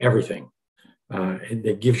on everything. And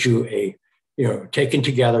it gives you taken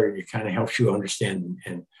together, it kind of helps you understand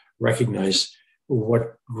and recognize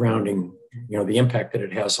what grounding, the impact that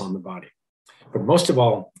it has on the body. But most of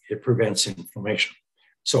all, it prevents inflammation.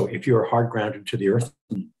 So if you're hard grounded to the earth,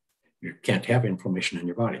 you can't have inflammation in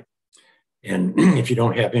your body. And if you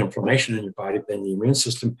don't have inflammation in your body, then the immune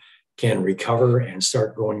system can recover and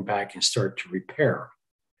start going back and start to repair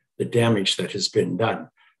the damage that has been done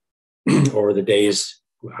over the days,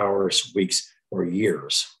 hours, weeks, or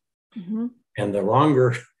years. Mm-hmm. And the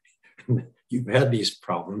longer you've had these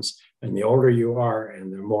problems, and the older you are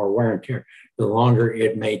and the more wear and tear, the longer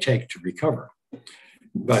it may take to recover.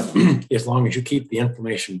 But as long as you keep the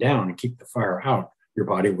inflammation down and keep the fire out, your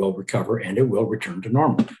body will recover and it will return to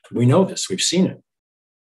normal. We know this, we've seen it.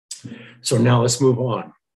 So now let's move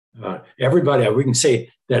on. Everybody, we can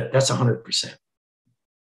say that that's 100%.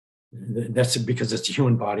 That's because it's the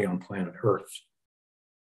human body on planet Earth.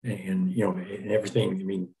 And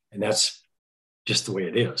everything, and that's just the way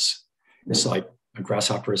it is. It's like a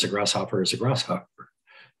grasshopper is a grasshopper is a grasshopper.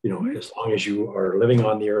 As long as you are living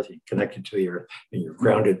on the earth, you're connected to the earth, and you're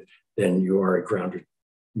grounded, then you are a grounded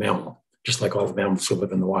mammal, just like all the mammals who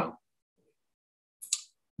live in the wild.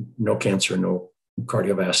 No cancer, no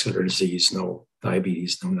cardiovascular disease, no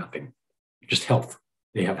diabetes, no nothing. Just health.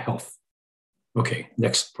 They have health. Okay,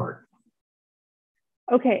 next part.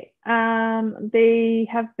 Okay, they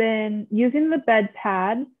have been using the bed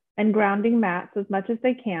pad and grounding mats as much as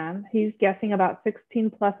they can. He's guessing about 16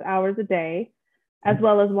 plus hours a day, as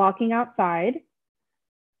well as walking outside.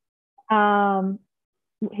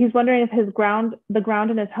 He's wondering if the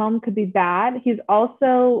ground in his home could be bad. He's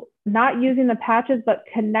also not using the patches, but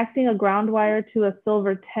connecting a ground wire to a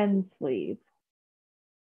silver 10 sleeve.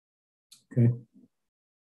 Okay.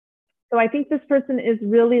 So I think this person is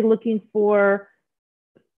really looking for,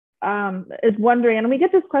 is wondering, and we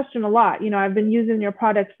get this question a lot, I've been using your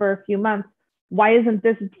product for a few months. Why isn't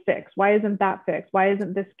this fixed? Why isn't that fixed? Why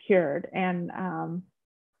isn't this cured? And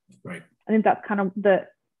right. I think that's kind of the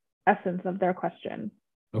essence of their question.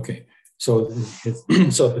 Okay. So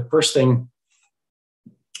the first thing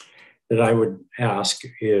that I would ask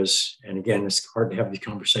is, and again, it's hard to have these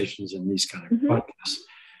conversations in these kind of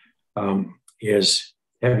podcasts, is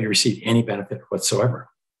have you received any benefit whatsoever?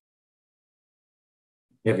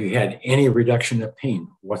 Have you had any reduction of pain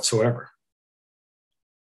whatsoever?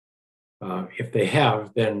 If they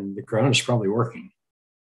have, then the ground is probably working.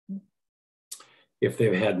 If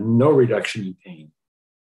they've had no reduction in pain,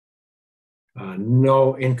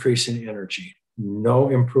 no increase in energy, no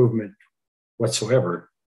improvement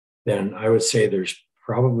whatsoever, then I would say there's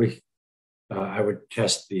probably, I would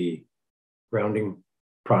test the grounding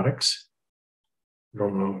products. I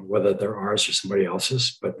don't know whether they're ours or somebody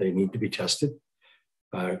else's, but they need to be tested.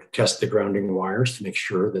 Test the grounding wires to make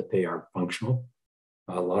sure that they are functional.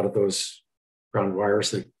 A lot of those ground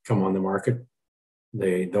wires that come on the market,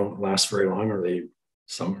 they don't last very long, or a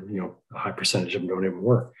high percentage of them don't even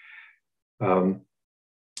work.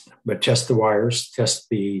 But test the wires, test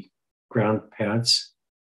the ground pads,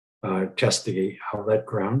 test the outlet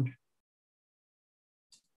ground.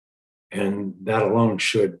 And that alone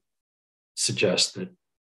should suggest that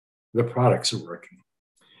the products are working.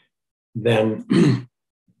 Then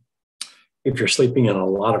if you're sleeping in a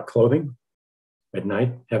lot of clothing at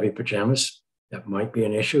night, heavy pajamas, that might be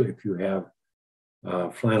an issue. If you have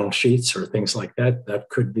flannel sheets or things like that, that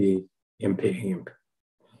could be impede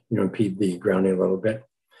the grounding a little bit.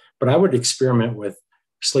 But I would experiment with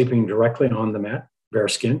sleeping directly on the mat, bare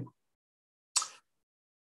skin.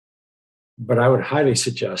 But I would highly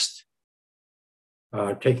suggest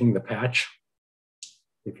taking the patch,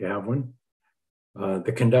 if you have one,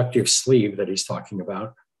 the conductive sleeve that he's talking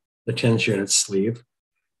about, the 10s unit sleeve.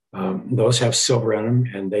 Those have silver in them,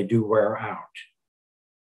 and they do wear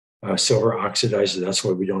out. Silver oxidizes. That's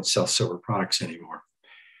why we don't sell silver products anymore.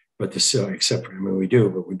 But we do,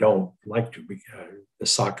 but we don't like to. The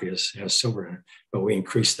sock has silver in it, but we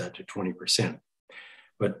increase that to 20%.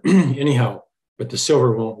 But anyhow, the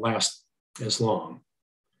silver won't last as long.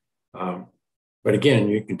 But again,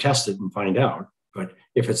 you can test it and find out. But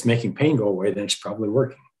if it's making pain go away, then it's probably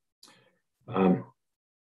working.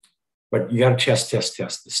 But you got to test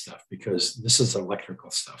this stuff because this is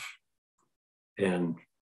electrical stuff. And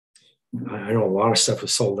I know a lot of stuff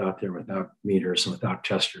is sold out there without meters and without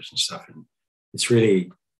testers and stuff. And it's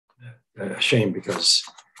really a shame because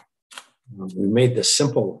we made this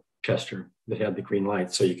simple tester that had the green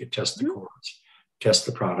light so you could test the cords, test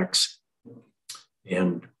the products.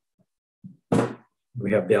 And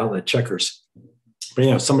we have the outlet checkers.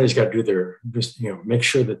 But, somebody's got to do make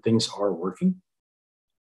sure that things are working.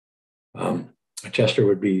 A tester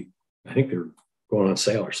would be, I think they're going on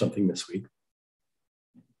sale or something this week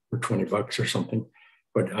for $20 or something.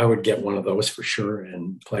 But I would get one of those for sure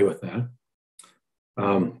and play with that.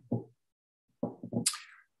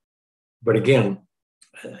 But again,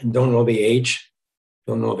 don't know the age,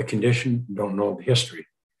 don't know the condition, don't know the history.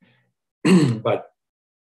 But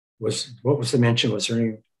what was the mention? Was there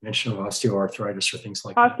any mention of osteoarthritis or things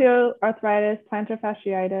like that? Osteoarthritis, plantar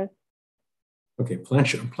fasciitis. Okay,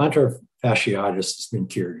 plantar fasciitis has been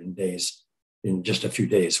cured in just a few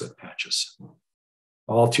days with patches,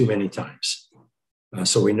 all too many times.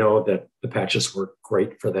 So we know that the patches work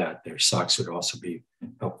great for that. Their socks would also be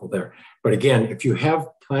helpful there. But again, if you have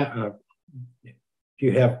plantar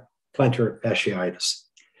fasciitis,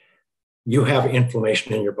 you have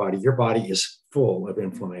inflammation in your body. Your body is full of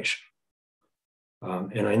inflammation.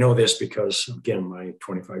 And I know this because, again, my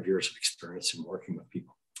 25 years of experience in working with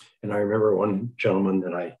people. And I remember one gentleman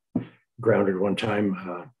that I grounded one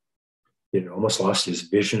time, he had almost lost his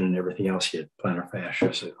vision and everything else. He had plantar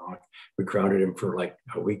fasciitis. We grounded him for like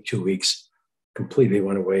a week, 2 weeks, completely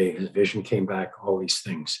went away. His vision came back, all these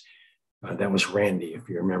things. That was Randy, if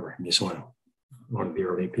you remember. He's one of the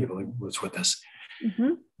early people who was with us.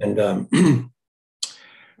 Mm-hmm. And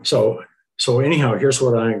so anyhow, here's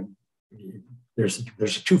what there's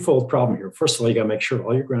a twofold problem here. First of all, you got to make sure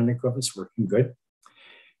all your grounding equipment's working good.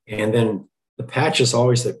 And then the patch is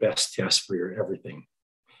always the best test for your everything.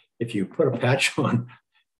 If you put a patch on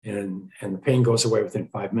and the pain goes away within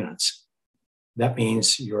 5 minutes, that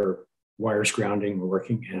means your wires grounding are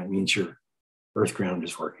working, and it means your earth ground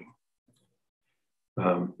is working.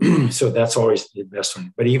 So that's always the best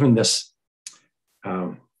one. But even this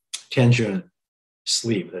 10-unit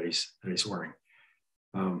sleeve that he's wearing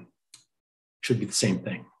should be the same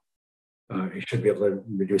thing. You should be able to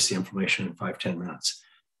reduce the inflammation in 5-10 minutes,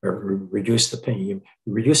 or reduce the pain.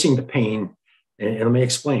 Reducing the pain, and let me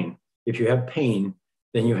explain. If you have pain,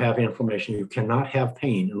 then you have inflammation. You cannot have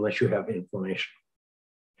pain unless you have inflammation.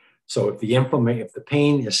 So if the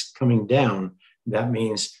pain is coming down, that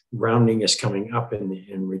means grounding is coming up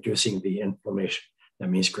and reducing the inflammation. That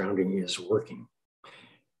means grounding is working.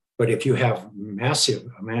 But if you have massive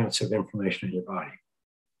amounts of inflammation in your body,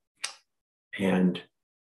 and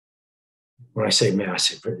when I say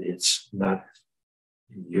massive, it's not,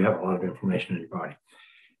 you have a lot of inflammation in your body,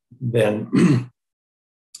 then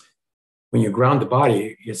when you ground the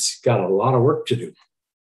body, it's got a lot of work to do.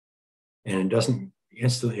 And it doesn't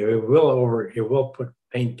instantly, it will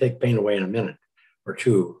take pain away in a minute or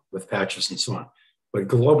two with patches and so on. But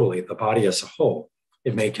globally, the body as a whole,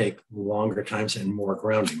 it may take longer times and more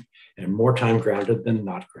grounding, and more time grounded than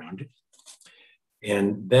not grounded.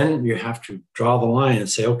 And then you have to draw the line and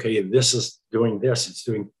say, okay, this is doing this, it's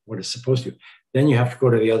doing what it's supposed to. Then you have to go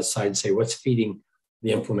to the other side and say, what's feeding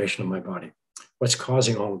the inflammation of my body? What's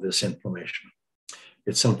causing all of this inflammation?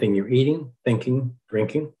 It's something you're eating, thinking,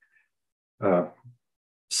 drinking,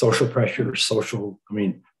 social pressure,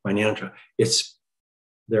 financial.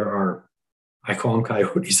 There are, I call them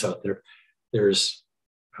coyotes out there. There's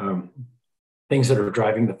things that are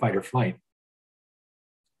driving the fight or flight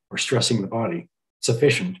or stressing the body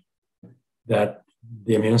sufficient that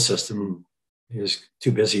the immune system is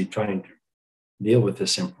too busy trying to deal with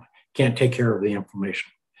this, can't take care of the inflammation.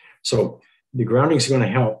 So the grounding is going to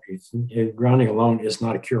help. Grounding alone is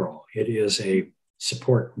not a cure-all. It is a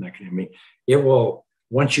support mechanism. It will,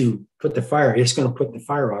 once you put the fire, it's going to put the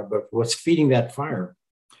fire out, but what's feeding that fire,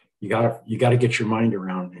 you got to get your mind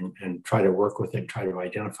around and try to work with it, try to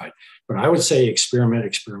identify it. But I would say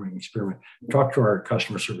experiment. Talk to our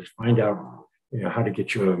customer service, find out how to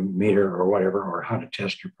get you a meter or whatever, or how to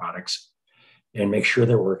test your products and make sure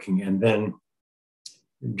they're working. And then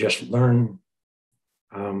just learn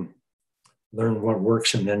what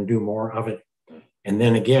works and then do more of it. And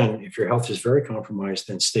then again, if your health is very compromised,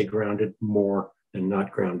 then stay grounded more than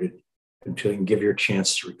not grounded until you can give your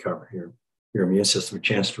chance to recover, your immune system a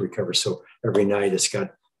chance to recover. So every night it's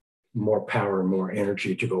got more power, more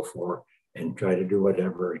energy to go for and try to do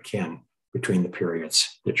whatever it can between the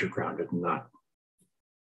periods that you're grounded and not.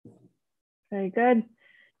 Very good.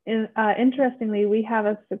 And, interestingly, we have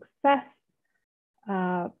a success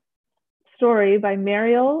story by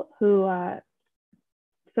Mariel, who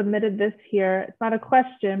submitted this here. It's not a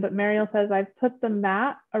question, but Mariel says, I've put the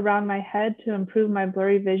mat around my head to improve my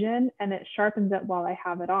blurry vision, and it sharpens it while I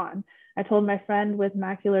have it on. I told my friend with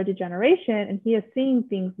macular degeneration, and he is seeing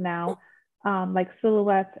things now, like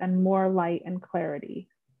silhouettes and more light and clarity.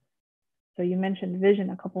 So you mentioned vision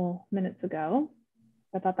a couple minutes ago.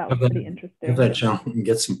 I thought that was pretty interesting. Give that gentleman and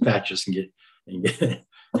get some patches and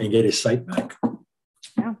get his sight back.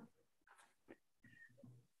 Yeah.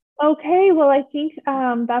 Okay, well, I think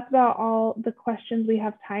that's about all the questions we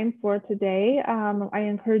have time for today. I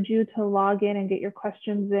encourage you to log in and get your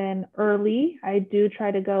questions in early. I do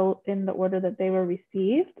try to go in the order that they were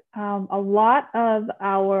received. A lot of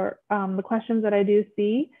the questions that I do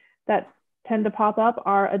see that tend to pop up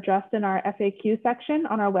are addressed in our FAQ section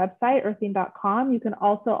on our website, earthing.com. You can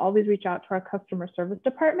also always reach out to our customer service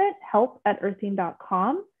department,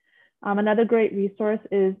 help@earthing.com. Another great resource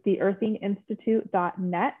is the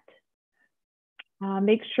earthinginstitute.net.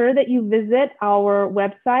 Make sure that you visit our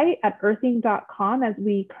website at earthing.com, as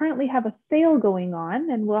we currently have a sale going on,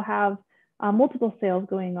 and we'll have multiple sales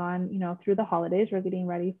going on, through the holidays. We're getting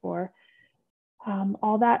ready for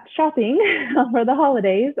all that shopping for the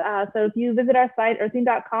holidays. So if you visit our site,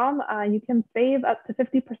 earthing.com, you can save up to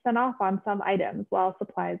 50% off on some items while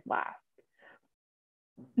supplies last.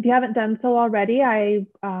 If you haven't done so already, I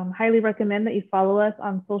highly recommend that you follow us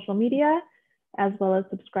on social media, as well as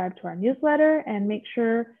subscribe to our newsletter, and make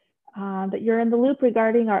sure that you're in the loop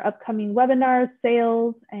regarding our upcoming webinars,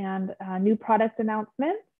 sales, and new product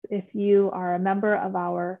announcements. If you are a member of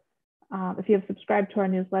if you have subscribed to our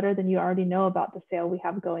newsletter, then you already know about the sale we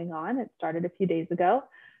have going on. It started a few days ago.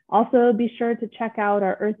 Also, be sure to check out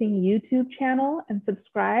our Earthing YouTube channel and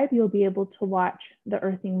subscribe. You'll be able to watch the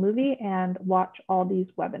Earthing movie and watch all these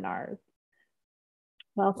webinars.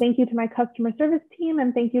 Well, thank you to my customer service team,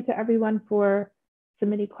 and thank you to everyone for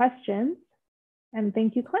submitting questions. And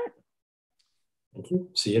thank you, Clint. Thank you.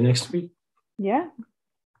 See you next week. Yeah.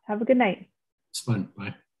 Have a good night. It's fun.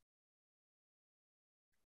 Bye.